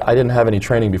 I didn't have any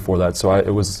training before that, so it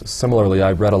was similarly,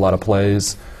 I read a lot of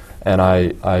plays, and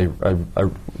I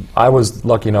was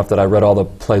lucky enough that I read all the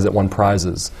plays that won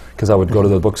prizes, because I would go to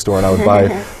the bookstore and I would buy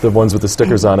the ones with the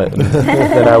stickers on it,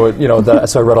 and I would,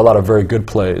 so I read a lot of very good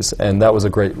plays, and that was a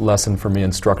great lesson for me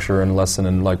in structure and lesson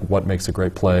in like what makes a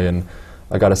great play, and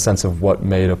I got a sense of what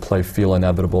made a play feel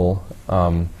inevitable.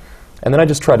 And then I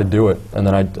just tried to do it, and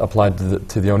then I applied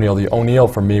to the O'Neill. The O'Neill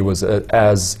for me was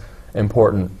as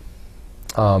important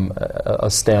a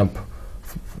stamp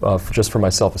just for my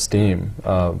self-esteem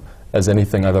as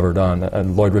anything I've ever done.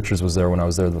 And Lloyd Richards was there when I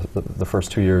was there the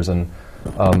first 2 years, and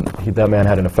that man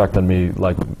had an effect on me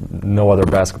like no other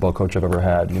basketball coach I've ever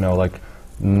had. Like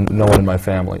no one in my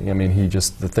family. I mean,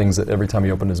 the things that every time he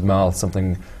opened his mouth,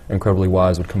 something incredibly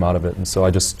wise would come out of it. And so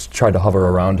I just tried to hover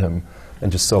around him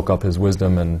and just soak up his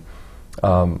wisdom. And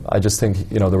I just think,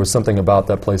 there was something about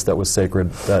that place that was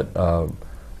sacred that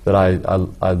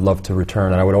I'd love to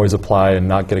return. And I would always apply and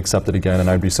not get accepted again, and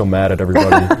I'd be so mad at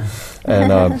everybody.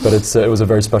 But it was a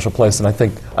very special place, and I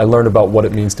think I learned about what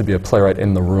it means to be a playwright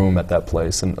in the room at that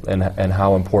place, and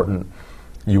how important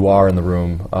you are in the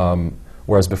room.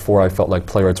 Whereas before I felt like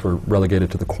playwrights were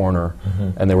relegated to the corner,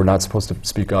 and they were not supposed to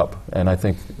speak up. And I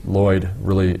think Lloyd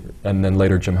really, and then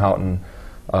later Jim Houghton,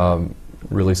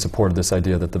 really supported this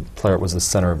idea that the playwright was the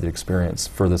center of the experience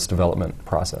for this development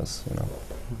process.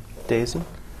 Daisy?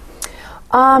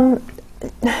 Well,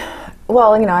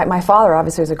 my father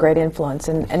obviously was a great influence,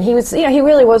 and he was, he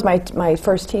really was my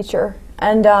first teacher.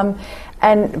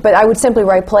 But I would simply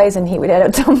write plays, and he would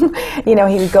edit them. He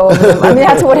would go over them. I mean,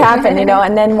 that's what happened,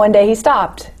 And then one day he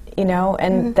stopped,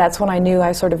 and that's when I knew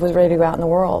I sort of was ready to go out in the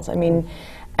world. I mean,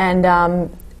 and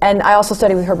I also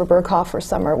studied with Herbert Berghoff for a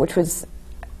summer, which was,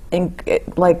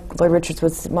 like Lloyd Richards,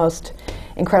 was the most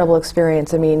incredible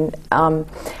experience. I mean,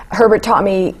 Herbert taught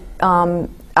me.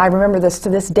 I remember this to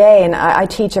this day, and I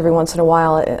teach every once in a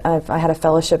while. I had a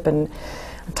fellowship and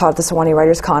taught at the Sewanee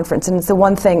Writers Conference, and it's the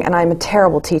one thing, and I'm a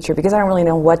terrible teacher because I don't really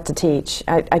know what to teach.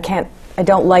 I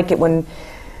don't like it when,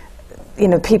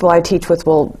 people I teach with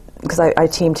will, because I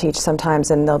team teach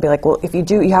sometimes, and they'll be like, well, if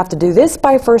you have to do this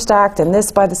by first act and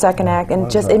this by the second act,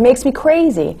 and it makes me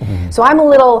crazy. So I'm a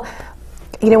little,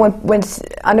 when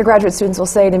undergraduate students will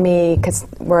say to me, because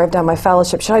where I've done my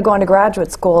fellowship, should I go on to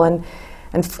graduate school? And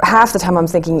half the time I'm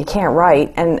thinking, you can't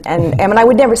write. And I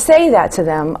would never say that to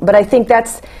them, but I think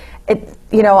that's,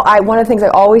 one of the things I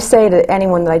always say to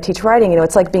anyone that I teach writing,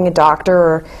 it's like being a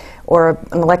doctor or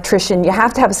an electrician. You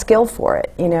have to have a skill for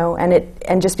it,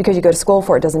 and just because you go to school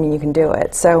for it doesn't mean you can do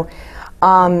it. So,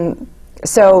 but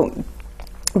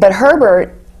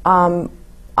Herbert,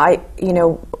 I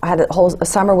had a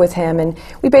summer with him, and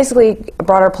we basically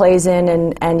brought our plays in,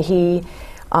 and he,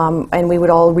 and we would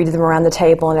all read them around the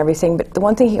table and everything. But the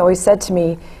one thing he always said to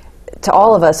me, to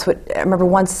all of us, I remember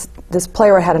once this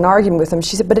playwright had an argument with him.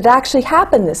 She said, but it actually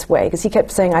happened this way, because he kept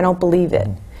saying, I don't believe it.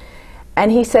 And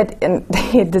he said, and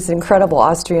he had this incredible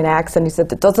Austrian accent, he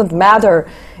said, it doesn't matter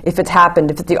if it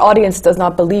happened. If the audience does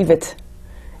not believe it,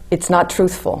 it's not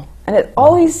truthful. And it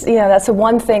always, that's the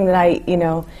one thing that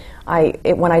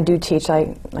when I do teach,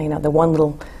 the one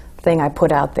little thing I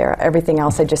put out there. Everything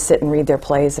else, I just sit and read their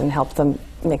plays and help them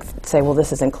say, well,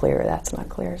 this isn't clear, that's not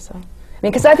clear. So,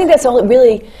 because I think that's all it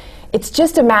really, it's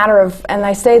just a matter of, and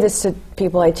I say this to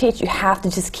people I teach, you have to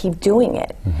just keep doing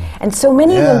it. And so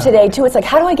many of them today, too, it's like,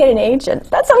 how do I get an agent?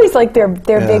 That's always like their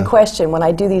big question when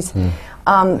I do these.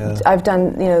 I've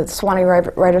done,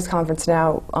 Sewanee Writers Conference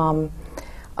now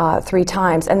 3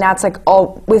 times, and that's like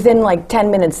all within like 10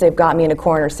 minutes they've got me in a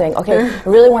corner saying, okay, I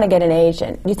really want to get an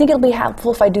agent. Do you think it'll be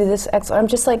helpful if I do this? I'm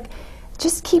just like,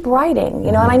 just keep writing,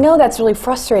 And I know that's really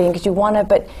frustrating because you want to,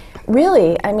 but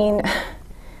really, I mean,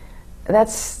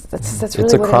 that's really what it is.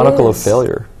 It's a chronicle of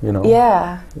failure,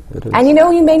 Yeah. It is. And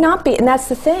you may not be, and that's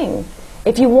the thing.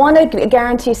 If you want to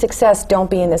guarantee success, don't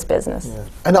be in this business. Yeah.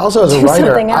 And also as a Do writer,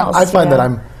 something else, I find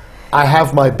that I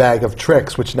have my bag of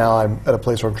tricks, which now I'm at a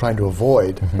place where I'm trying to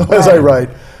avoid as I write.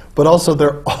 But also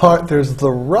there's the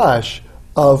rush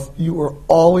of you are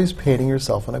always painting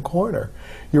yourself in a corner.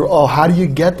 How do you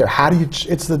get there? How do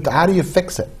you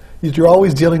fix it? You're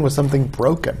always dealing with something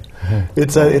broken.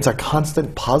 It's a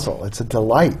constant puzzle. It's a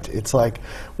delight. It's like,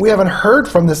 we haven't heard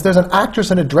from this. There's an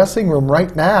actress in a dressing room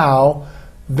right now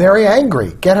very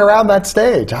angry. Get her on that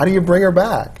stage. How do you bring her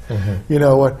back? You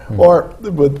know, or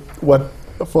with what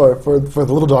for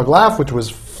the Little Dog Laugh, which was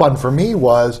fun for me,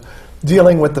 was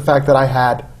dealing with the fact that I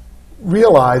had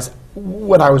realized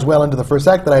when I was well into the first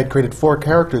act that I had created 4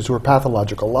 characters who were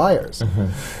pathological liars.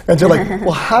 And so like,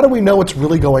 well, how do we know what's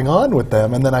really going on with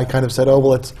them? And then I kind of said, oh,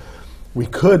 well, we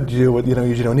could do what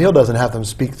Eugene O'Neill does and have them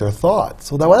speak their thoughts.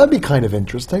 So that'd be kind of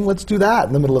interesting. Let's do that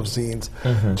in the middle of scenes.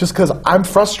 Just because I'm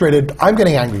frustrated, I'm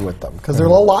getting angry with them because they're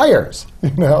all liars,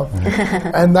 you know?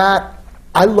 And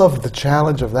I love the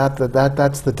challenge of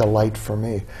that's the delight for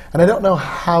me. And I don't know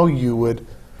how you would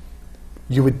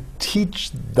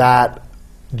teach that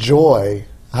joy.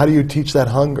 How do you teach that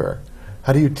hunger?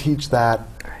 How do you teach that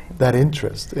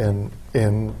interest in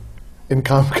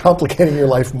complicating your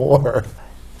life more?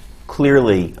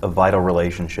 Clearly, a vital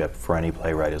relationship for any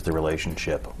playwright is the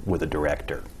relationship with a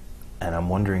director. And I'm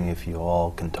wondering if you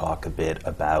all can talk a bit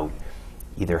about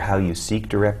either how you seek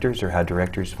directors or how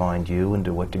directors find you, and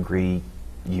to what degree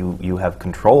you have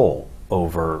control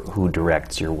over who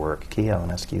directs your work. Kia, I want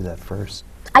to ask you that first.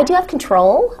 I do have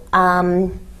control. As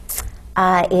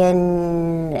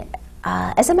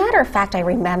a matter of fact, I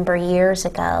remember years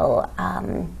ago,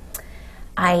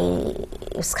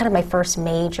 it was kind of my first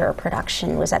major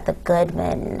production was at the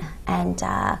Goodman, and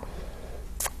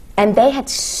they had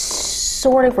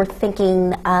sort of were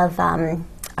thinking of a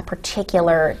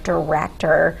particular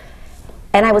director,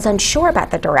 and I was unsure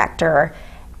about the director,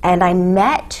 and I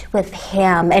met with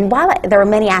him, and while there were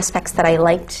many aspects that I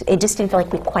liked, it just didn't feel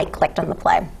like we quite clicked on the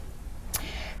play.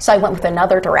 So I went with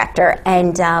another director,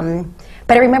 and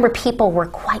but I remember people were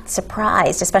quite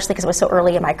surprised, especially because it was so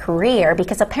early in my career,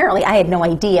 because apparently I had no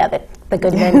idea that the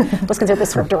Goodman was considered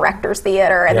this sort of director's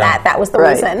theater, and that was the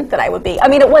reason that I would be. I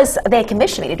mean, they had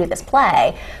commissioned me to do this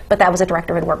play, but that was a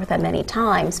director who had worked with them many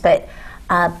times, but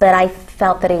I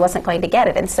felt that he wasn't going to get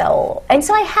it, and so I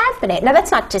have been. Now,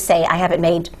 that's not to say I haven't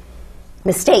made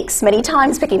mistakes many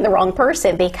times picking the wrong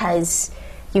person, because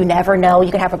you never know.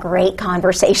 You can have a great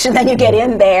conversation, then you get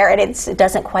in there, and it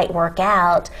doesn't quite work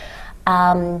out.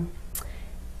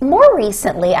 More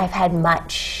recently, I've had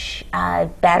much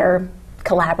better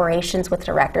collaborations with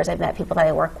directors. I've met people that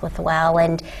I work with well,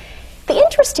 and the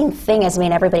interesting thing is, I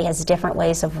mean, everybody has different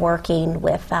ways of working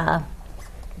with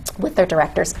their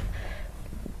directors.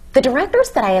 The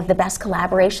directors that I have the best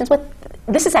collaborations with,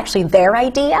 this is actually their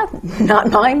idea, not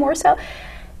mine more so.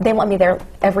 They want me there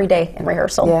every day in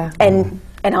rehearsal and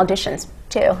auditions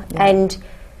too. And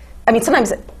I mean,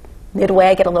 sometimes midway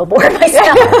I get a little bored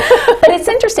myself. But it's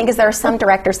interesting because there are some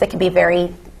directors that can be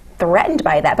very threatened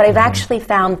by that. But I've actually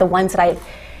found the ones that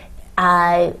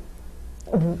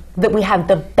that we have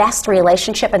the best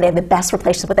relationship, and they have the best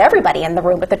relationship with everybody in the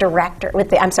room, with the director, with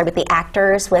the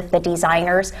actors, with the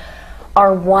designers,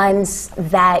 are ones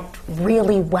that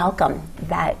really welcome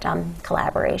that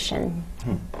collaboration.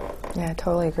 Yeah, I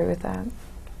totally agree with that.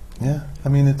 Yeah, I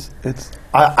mean,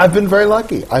 I've been very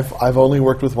lucky. I've only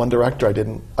worked with one director I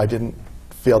didn't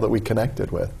feel that we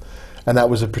connected with, and that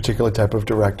was a particular type of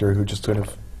director who just sort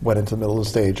of went into the middle of the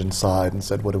stage and sighed and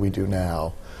said, "What do we do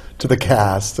now?" to the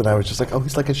cast, and I was just like, "Oh,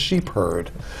 he's like a sheep herd.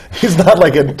 He's not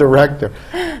like a director."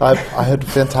 I had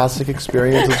fantastic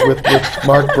experiences with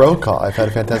Mark Brokaw. I've had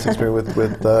a fantastic experience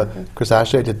with Chris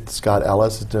Ashley. I did Scott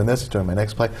Ellis is doing this. He's doing my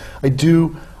next play.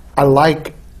 I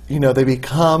like, they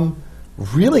become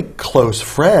really close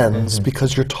friends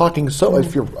because you're talking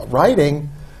if you're writing,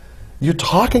 you're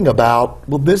talking about,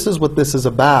 well, this is what this is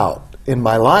about in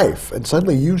my life, and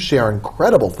suddenly you share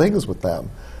incredible things with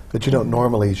them that you don't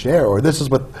normally share, or this is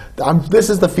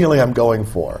the feeling I'm going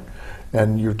for,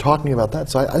 and you're talking about that.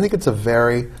 So I think it's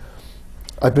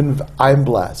I'm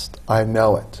blessed. I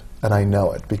know it, and I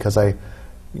know it because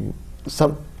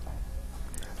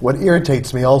what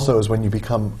irritates me also is when you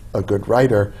become a good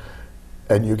writer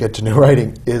and you get to know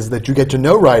writing,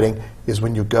 is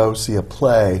when you go see a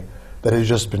play that has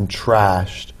just been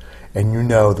trashed, and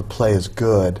the play is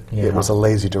good. Yeah. It was a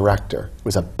lazy director. It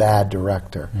was a bad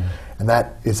director. Yeah. And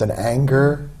that is an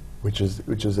anger, which is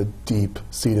a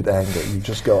deep-seated anger. You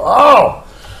just go, oh!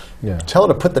 Yeah. Tell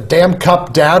her to put the damn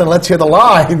cup down and let's hear the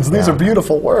lines. These are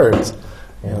beautiful words.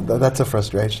 Yeah. That's a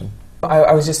frustration.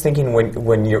 I was just thinking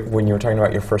when you were talking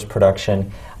about your first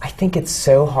production, I think it's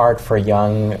so hard for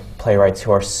young playwrights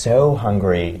who are so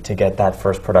hungry to get that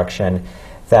first production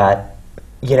that,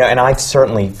 and I've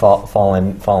certainly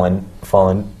fallen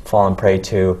prey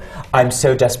to, I'm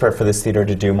so desperate for this theater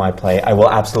to do my play, I will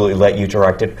absolutely let you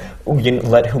direct it,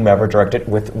 let whomever direct it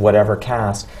with whatever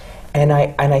cast. And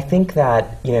I think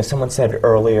that, someone said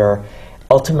earlier,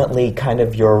 ultimately kind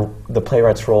of the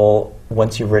playwright's role,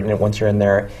 once you've written it, once you're in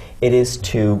there, it is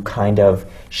to kind of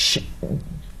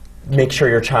make sure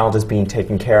your child is being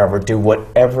taken care of, or do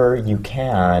whatever you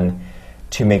can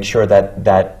to make sure that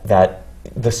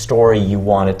the story you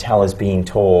want to tell is being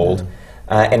told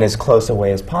in as close a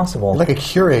way as possible. Like a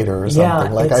curator or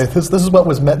something. Yeah, this is what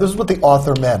was meant. This is what the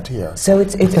author meant here. So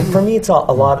it's for me, it's a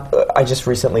lot. I just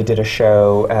recently did a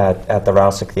show at the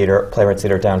Rousick Theater, Playwrights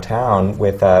Theater downtown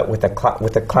with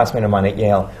a classmate of mine at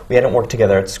Yale. We hadn't worked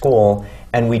together at school,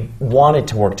 and we wanted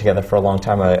to work together for a long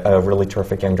time. A really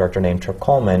terrific young director named Trip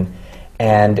Coleman,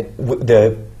 and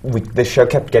the show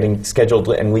kept getting scheduled,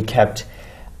 and we kept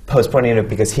postponing it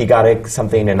because he got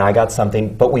something and I got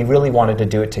something, but we really wanted to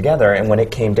do it together. And when it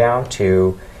came down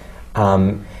to,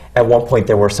 at one point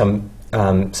there were some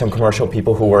commercial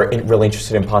people who were really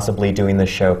interested in possibly doing the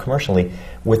show commercially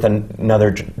with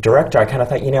another director. I kind of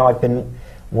thought, I've been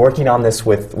working on this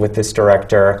with this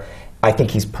director. I think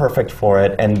he's perfect for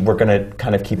it, and we're going to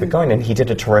kind of keep it going. And he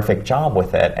did a terrific job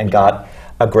with it and got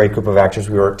a great group of actors.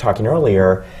 We were talking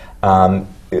earlier.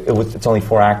 It's only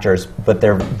 4 actors, but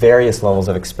they're various levels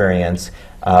of experience.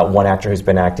 One actor who's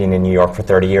been acting in New York for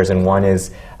 30 years, and one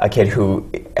is a kid who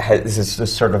this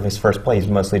is sort of his first play. He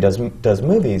mostly does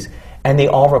movies, and they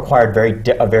all required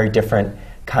a very different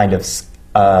kind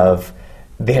of.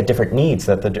 They had different needs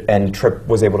and Trip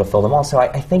was able to fill them all. So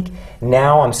I think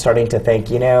now I'm starting to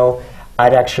think,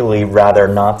 I'd actually rather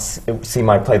not see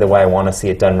my play the way I want to see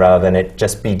it done, rather than it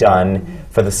just be done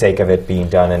for the sake of it being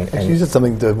done. And you said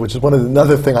something, which is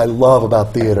another thing I love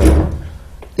about theater,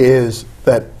 is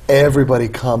that everybody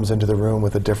comes into the room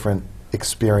with a different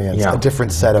experience, a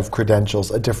different set of credentials,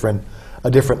 a different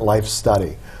life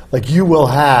study. Like you will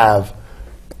have,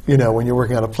 when you're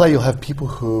working on a play, you'll have people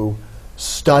who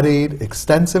studied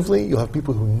extensively. You'll have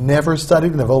people who never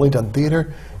studied and have only done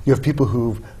theater. You have people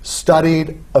who've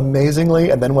studied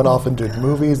amazingly and then went off and did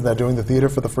movies, and they're doing the theater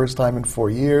for the first time in 4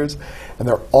 years. And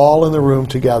they're all in the room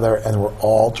together, and we're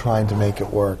all trying to make it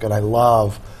work. And I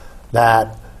love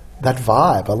that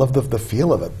vibe. I love the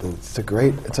feel of it. It's a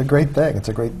great thing. It's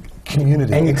a great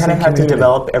community. And you kind of have to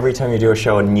develop, every time you do a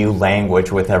show, a new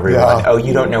language with everyone. Yeah. Oh,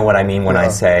 you don't know what I mean when I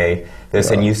say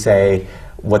this, and you say,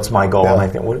 what's my goal? And I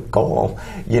think, what goal?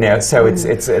 So it's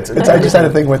I just had a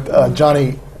thing with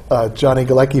Johnny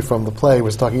Galecki from the play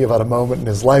was talking about a moment in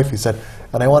his life. He said,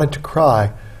 and I wanted to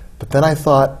cry, but then I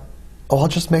thought, I'll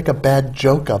just make a bad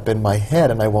joke up in my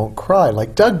head and I won't cry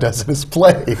like Doug does in his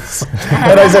plays.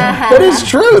 And I said, that is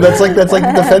true. That's like the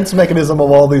defense mechanism of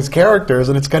all these characters,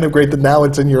 and it's kind of great that now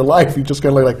it's in your life. You just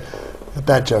kind of like, a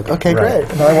bad joke. Okay, great.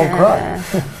 Now I won't cry.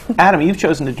 Adam, you've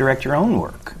chosen to direct your own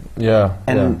work. Yeah.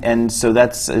 And so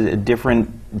that's a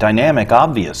different dynamic,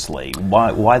 obviously.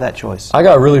 Why that choice? I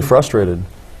got really frustrated,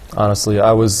 honestly.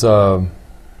 I was,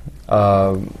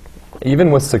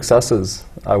 even with successes,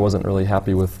 I wasn't really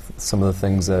happy with some of the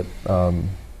things that,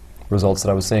 results that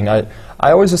I was seeing. I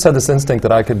always just had this instinct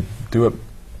that I could do it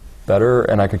better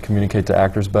and I could communicate to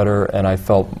actors better, and I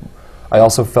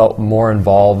also felt more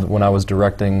involved when I was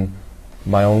directing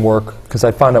my own work, because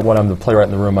I find that when I'm the playwright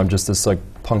in the room, I'm just this like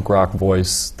punk rock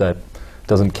voice that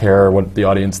doesn't care what the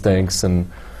audience thinks, and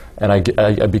I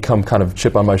become kind of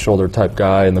chip on my shoulder type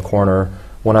guy in the corner.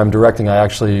 When I'm directing,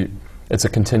 it's a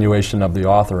continuation of the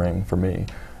authoring for me,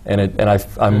 and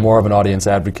I'm more of an audience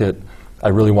advocate. I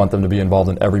really want them to be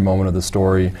involved in every moment of the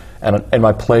story, and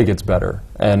my play gets better.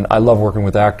 And I love working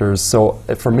with actors, so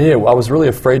for me, I was really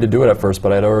afraid to do it at first,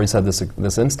 but I'd always had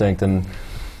this instinct, and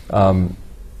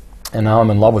now I'm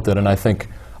in love with it, and I think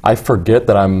I forget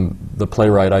that I'm the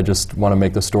playwright. I just want to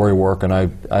make the story work, and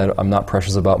I'm not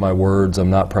precious about my words. I'm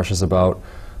not precious about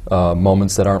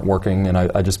moments that aren't working, and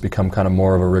I just become kind of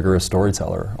more of a rigorous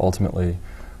storyteller, ultimately.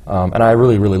 And I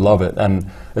really, really love it. And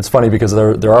it's funny because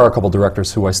there are a couple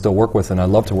directors who I still work with, and I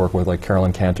love to work with, like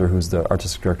Carolyn Cantor, who's the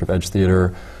artistic director of Edge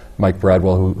Theatre, Mike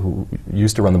Bradwell, who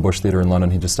used to run the Bush Theatre in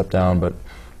London. He just stepped down,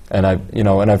 and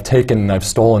I've taken and I've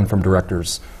stolen from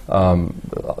directors,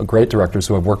 great directors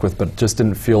who I've worked with, but just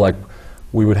didn't feel like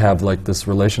we would have like this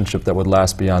relationship that would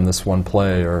last beyond this one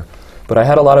play. But I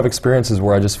had a lot of experiences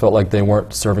where I just felt like they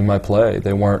weren't serving my play,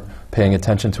 they weren't paying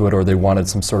attention to it, or they wanted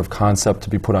some sort of concept to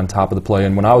be put on top of the play.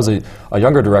 And when I was a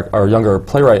younger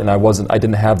playwright, and I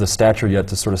didn't have the stature yet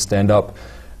to sort of stand up,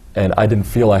 and I didn't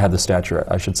feel I had the stature,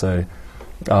 I should say.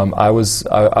 I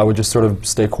would just sort of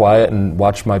stay quiet and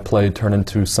watch my play turn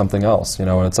into something else, and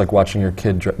it's like watching your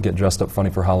kid get dressed up funny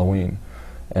for Halloween,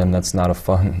 and that's not a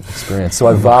fun experience. So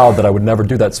I vowed that I would never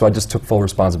do that, so I just took full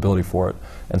responsibility for it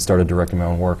and started directing my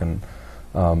own work. And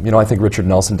I think Richard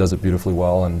Nelson does it beautifully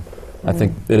well, and I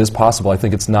think it is possible. I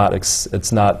think it's not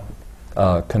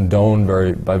condoned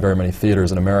by very many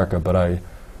theaters in America, but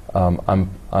I'm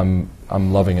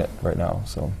loving it right now.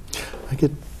 So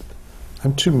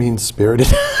I'm too mean-spirited.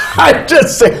 I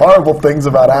just say horrible things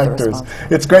about actors.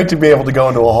 It's great to be able to go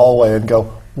into a hallway and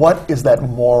go, what is that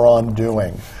moron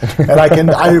doing? And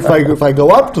if I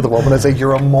go up to the woman, I say,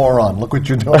 you're a moron. Look what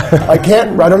you're doing. I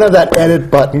don't have that edit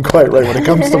button quite right. When it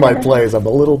comes to my plays, I'm a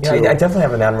little too... I definitely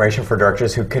have an admiration for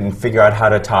directors who can figure out how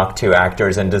to talk to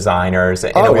actors and designers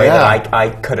in a way that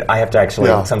I have to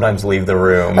actually sometimes leave the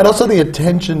room. And also the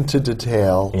attention to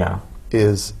detail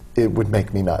it would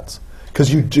make me nuts.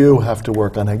 Because you do have to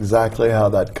work on exactly how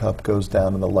that cup goes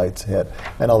down and the lights hit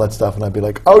and all that stuff. And I'd be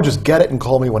like, oh, just get it and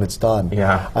call me when it's done.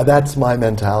 Yeah. That's my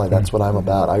mentality. That's what I'm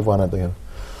about. I want to...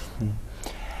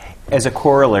 As a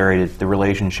corollary to the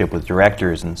relationship with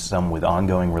directors and some with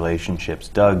ongoing relationships,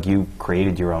 Doug, you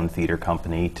created your own theater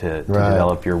company to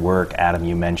develop your work. Adam,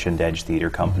 you mentioned Edge Theater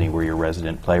Company, where you're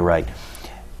resident playwright.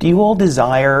 Do you all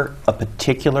desire a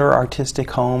particular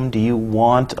artistic home? Do you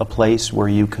want a place where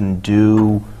you can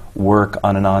do work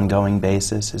on an ongoing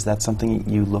basis? Is that something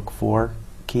you look for?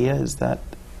 Kia, is that?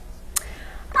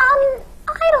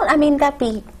 I mean, that'd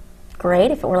be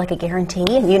great if it were like a guarantee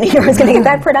and you knew you were going to get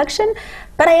that production.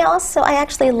 But I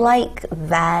actually like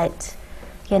that,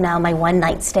 my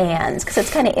one-night stands, because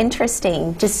it's kind of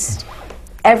interesting. Just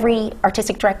every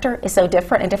artistic director is so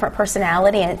different and different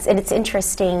personality, and it's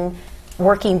interesting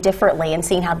working differently and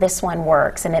seeing how this one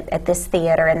works and at this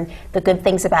theater and the good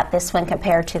things about this one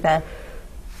compared to that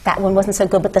one wasn't so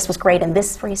good, but this was great in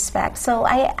this respect. So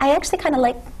I actually kind of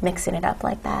like mixing it up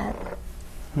like that.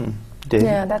 Dave?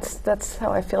 Yeah, that's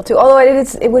how I feel too. Although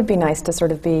it would be nice to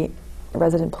sort of be a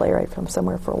resident playwright from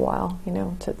somewhere for a while,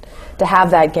 to have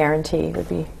that guarantee would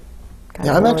be kind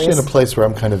of I'm glorious. actually in a place where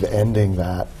I'm kind of ending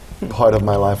that part of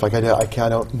my life. Like I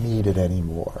don't need it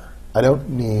anymore. I don't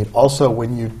need... Also,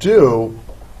 when you do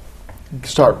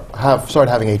start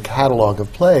having a catalog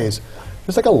of plays,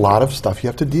 there's like a lot of stuff you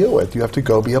have to deal with. You have to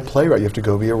go be a playwright. You have to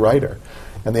go be a writer.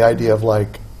 And the idea of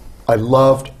I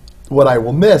loved what I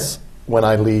will miss when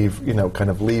I leave, kind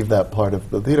of leave that part of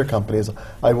the theater company is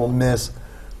I will miss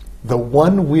the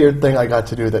one weird thing I got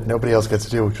to do that nobody else gets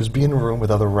to do, which was be in a room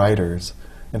with other writers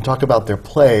and talk about their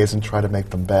plays and try to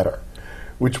make them better,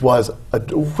 which was a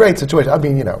great situation. I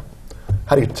mean,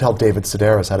 how do you tell David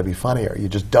Sedaris how to be funnier? You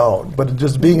just don't. But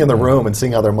just being in the room and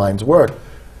seeing how their minds work,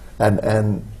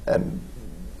 and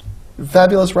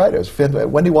fabulous writers.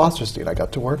 Wendy Wasserstein I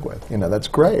got to work with. That's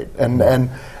great. And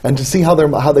to see how they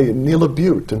Neil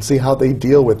Butte and see how they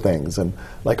deal with things and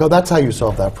that's how you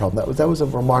solve that problem. That was a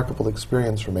remarkable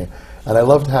experience for me, and I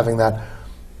loved having that.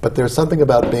 But there's something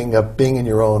about being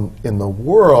in the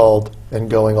world and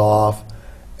going off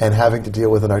and having to deal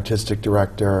with an artistic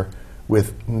director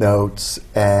with notes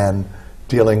and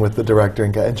dealing with the director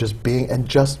and just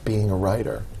being a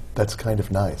writer. That's kind of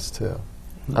nice too.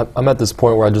 I'm at this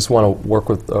point where I just want to work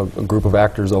with a group of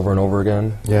actors over and over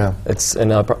again. Yeah. I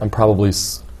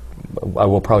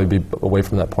will probably be away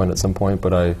from that point at some point,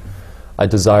 but I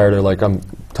desire to, I'm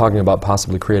talking about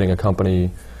possibly creating a company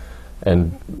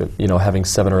and, having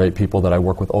 7 or 8 people that I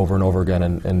work with over and over again,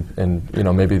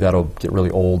 and maybe that'll get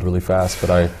really old really fast,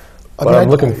 but I'm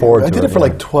looking forward to it. I did it for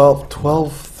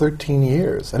 12, 13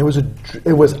 years, and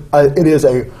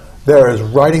there is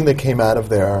writing that came out of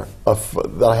there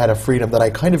that I had a freedom that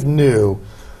I kind of knew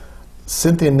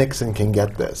Cynthia Nixon can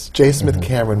get this. J. Smith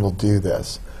Cameron will do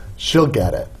this. She'll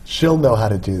get it. She'll know how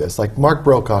to do this. Like Mark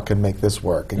Brokaw can make this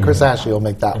work, and Chris Ashley will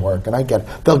make that work, and I get it.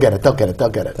 They'll get it. They'll get it. They'll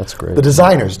get it. That's great. The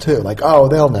designers too.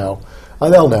 They'll know.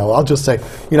 They'll know. I'll just say,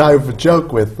 I have a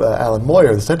joke with Alan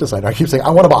Moyer, the set designer. I keep saying, I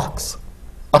want a box.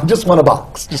 I just want a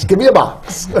box. Just give me a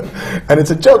box. And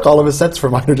it's a joke. All of his sets for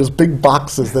mine are just big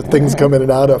boxes that things come in and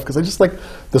out of, because I just like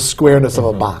the squareness of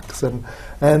a box. And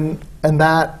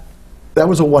that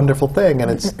was a wonderful thing.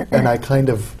 And I kind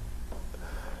of...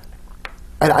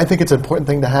 And I think it's an important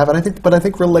thing to have. And I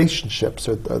think relationships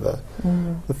are the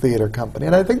theater company.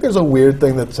 And I think there's a weird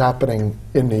thing that's happening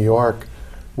in New York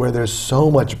where there's so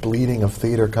much bleeding of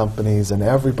theater companies and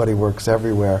everybody works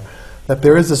everywhere, that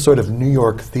there is this sort of New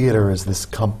York theater as this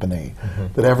company,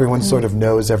 that everyone sort of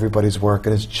knows everybody's work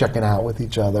and is checking out with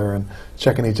each other and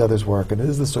checking each other's work. And it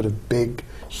is this sort of big,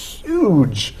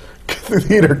 huge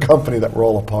theater company that we're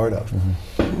all a part of.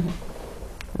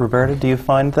 Roberta, do you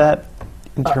find that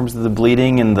in terms of the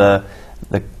bleeding and the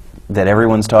that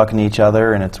everyone's talking to each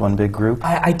other and it's one big group?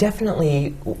 I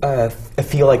definitely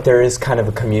feel like there is kind of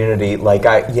a community. One of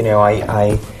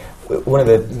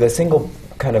the single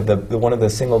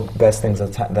best things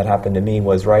that happened to me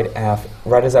was right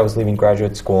as I was leaving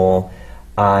graduate school,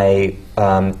 I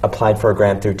applied for a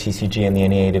grant through TCG and the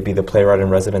NEA to be the playwright in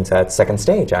residence at Second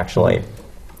Stage, actually.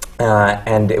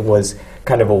 And it was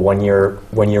kind of a one-year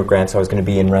grant, so I was going to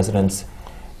be in residence,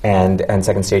 and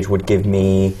Second Stage would give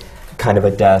me kind of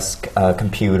a desk, a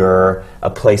computer, a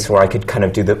place where I could kind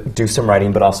of do some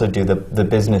writing, but also do the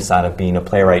business side of being a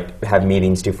playwright, have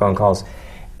meetings, do phone calls.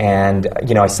 And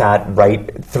I sat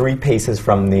right 3 paces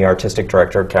from the artistic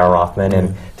director, Carol Rothman,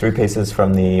 and 3 paces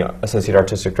from the associate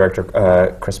artistic director,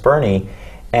 Chris Burney.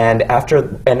 And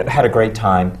had a great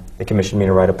time. They commissioned me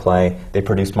to write a play. They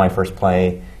produced my first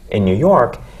play in New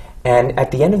York. And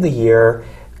at the end of the year,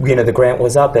 the grant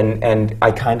was up, and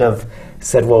I kind of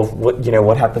said, well,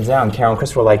 what happens now? And Carol and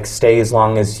Chris were like, stay as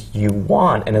long as you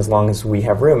want and as long as we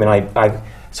have room. And I've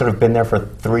sort of been there for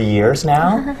 3 years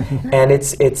now. And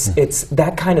it's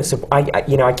that kind of support.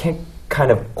 I can't kind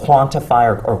of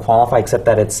quantify or qualify, except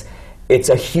that it's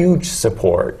a huge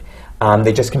support.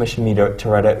 They just commissioned me to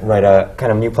write a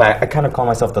kind of new play. I kind of call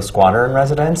myself the squatter in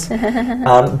residence.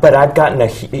 But I've gotten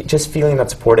just feeling that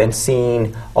support and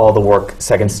seeing all the work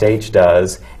Second Stage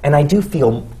does. And I do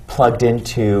feel plugged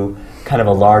into kind of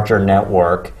a larger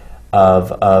network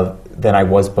than I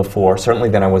was before, certainly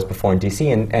than I was before in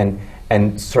DC,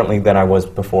 and certainly than I was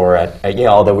before at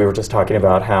Yale, although we were just talking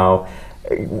about how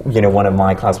one of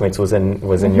my classmates was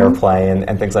in your play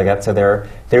and things like that. So there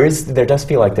does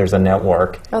feel like there's a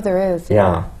network. Oh, there is.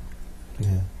 Yeah.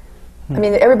 I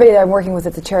mean, everybody that I'm working with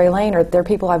at the Cherry Lane they're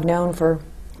people I've known for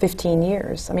 15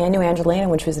 years. I mean, I knew Angelina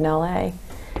when she was in LA,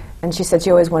 and she said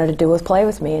she always wanted to do a play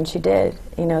with me, and she did.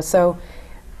 So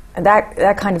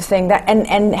that kind of thing,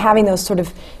 and having those sort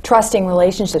of trusting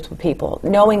relationships with people,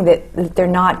 knowing that they're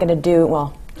not going to do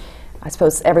well. I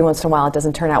suppose every once in a while it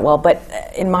doesn't turn out well, but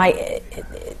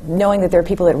knowing that there are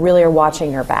people that really are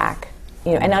watching your back,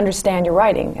 and understand your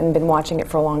writing and been watching it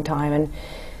for a long time,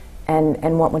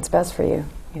 and want what's best for you,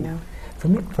 For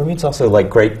me, it's also like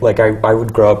great. Like I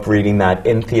would grow up reading that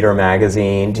In Theater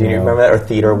magazine. Do you remember that, or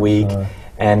Theater Week?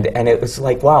 And it was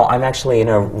like, wow, I'm actually in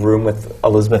a room with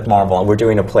Elizabeth Marvel, and we're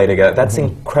doing a play together. That's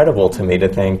incredible to me to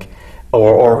think,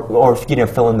 or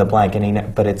fill in the blank.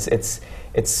 But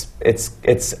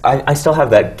I still have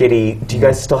that giddy. Do you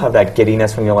guys still have that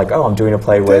giddiness when you're like, oh, I'm doing a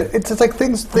play with? It's like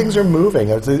things are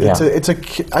moving.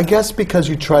 I guess because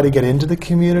you try to get into the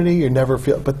community, you never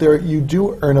feel. But you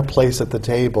do earn a place at the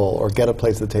table or get a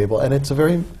place at the table, and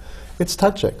it's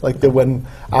touching. Like when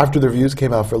after the reviews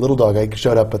came out for Little Dog, I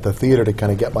showed up at the theater to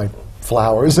kind of get my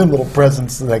flowers and little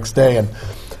presents the next day, and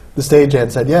the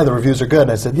stagehand said, "Yeah, the reviews are good."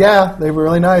 And I said, "Yeah, they were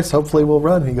really nice. Hopefully we'll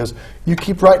run." And he goes, "You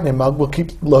keep writing them. We'll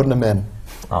keep loading them in."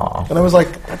 Aww. And I was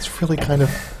like, "That's really kind of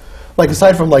like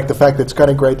aside from like the fact that it's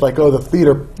kind of great, like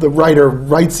the writer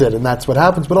writes it and that's what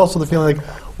happens, but also the feeling like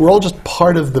we're all just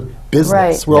part of the business.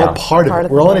 Right. We're all part of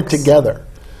it. We're all in it together."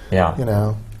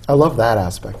 Yeah. I love that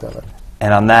aspect of it.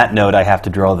 And on that note, I have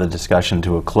to draw the discussion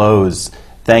to a close.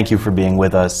 Thank you for being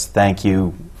with us. Thank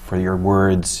you for your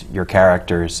words, your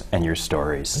characters, and your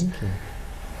stories. Thank you.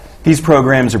 These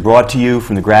programs are brought to you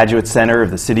from the Graduate Center of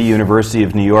the City University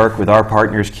of New York with our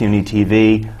partners, CUNY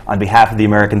TV. On behalf of the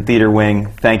American Theater Wing,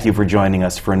 thank you for joining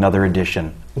us for another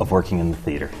edition of Working in the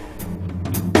Theater.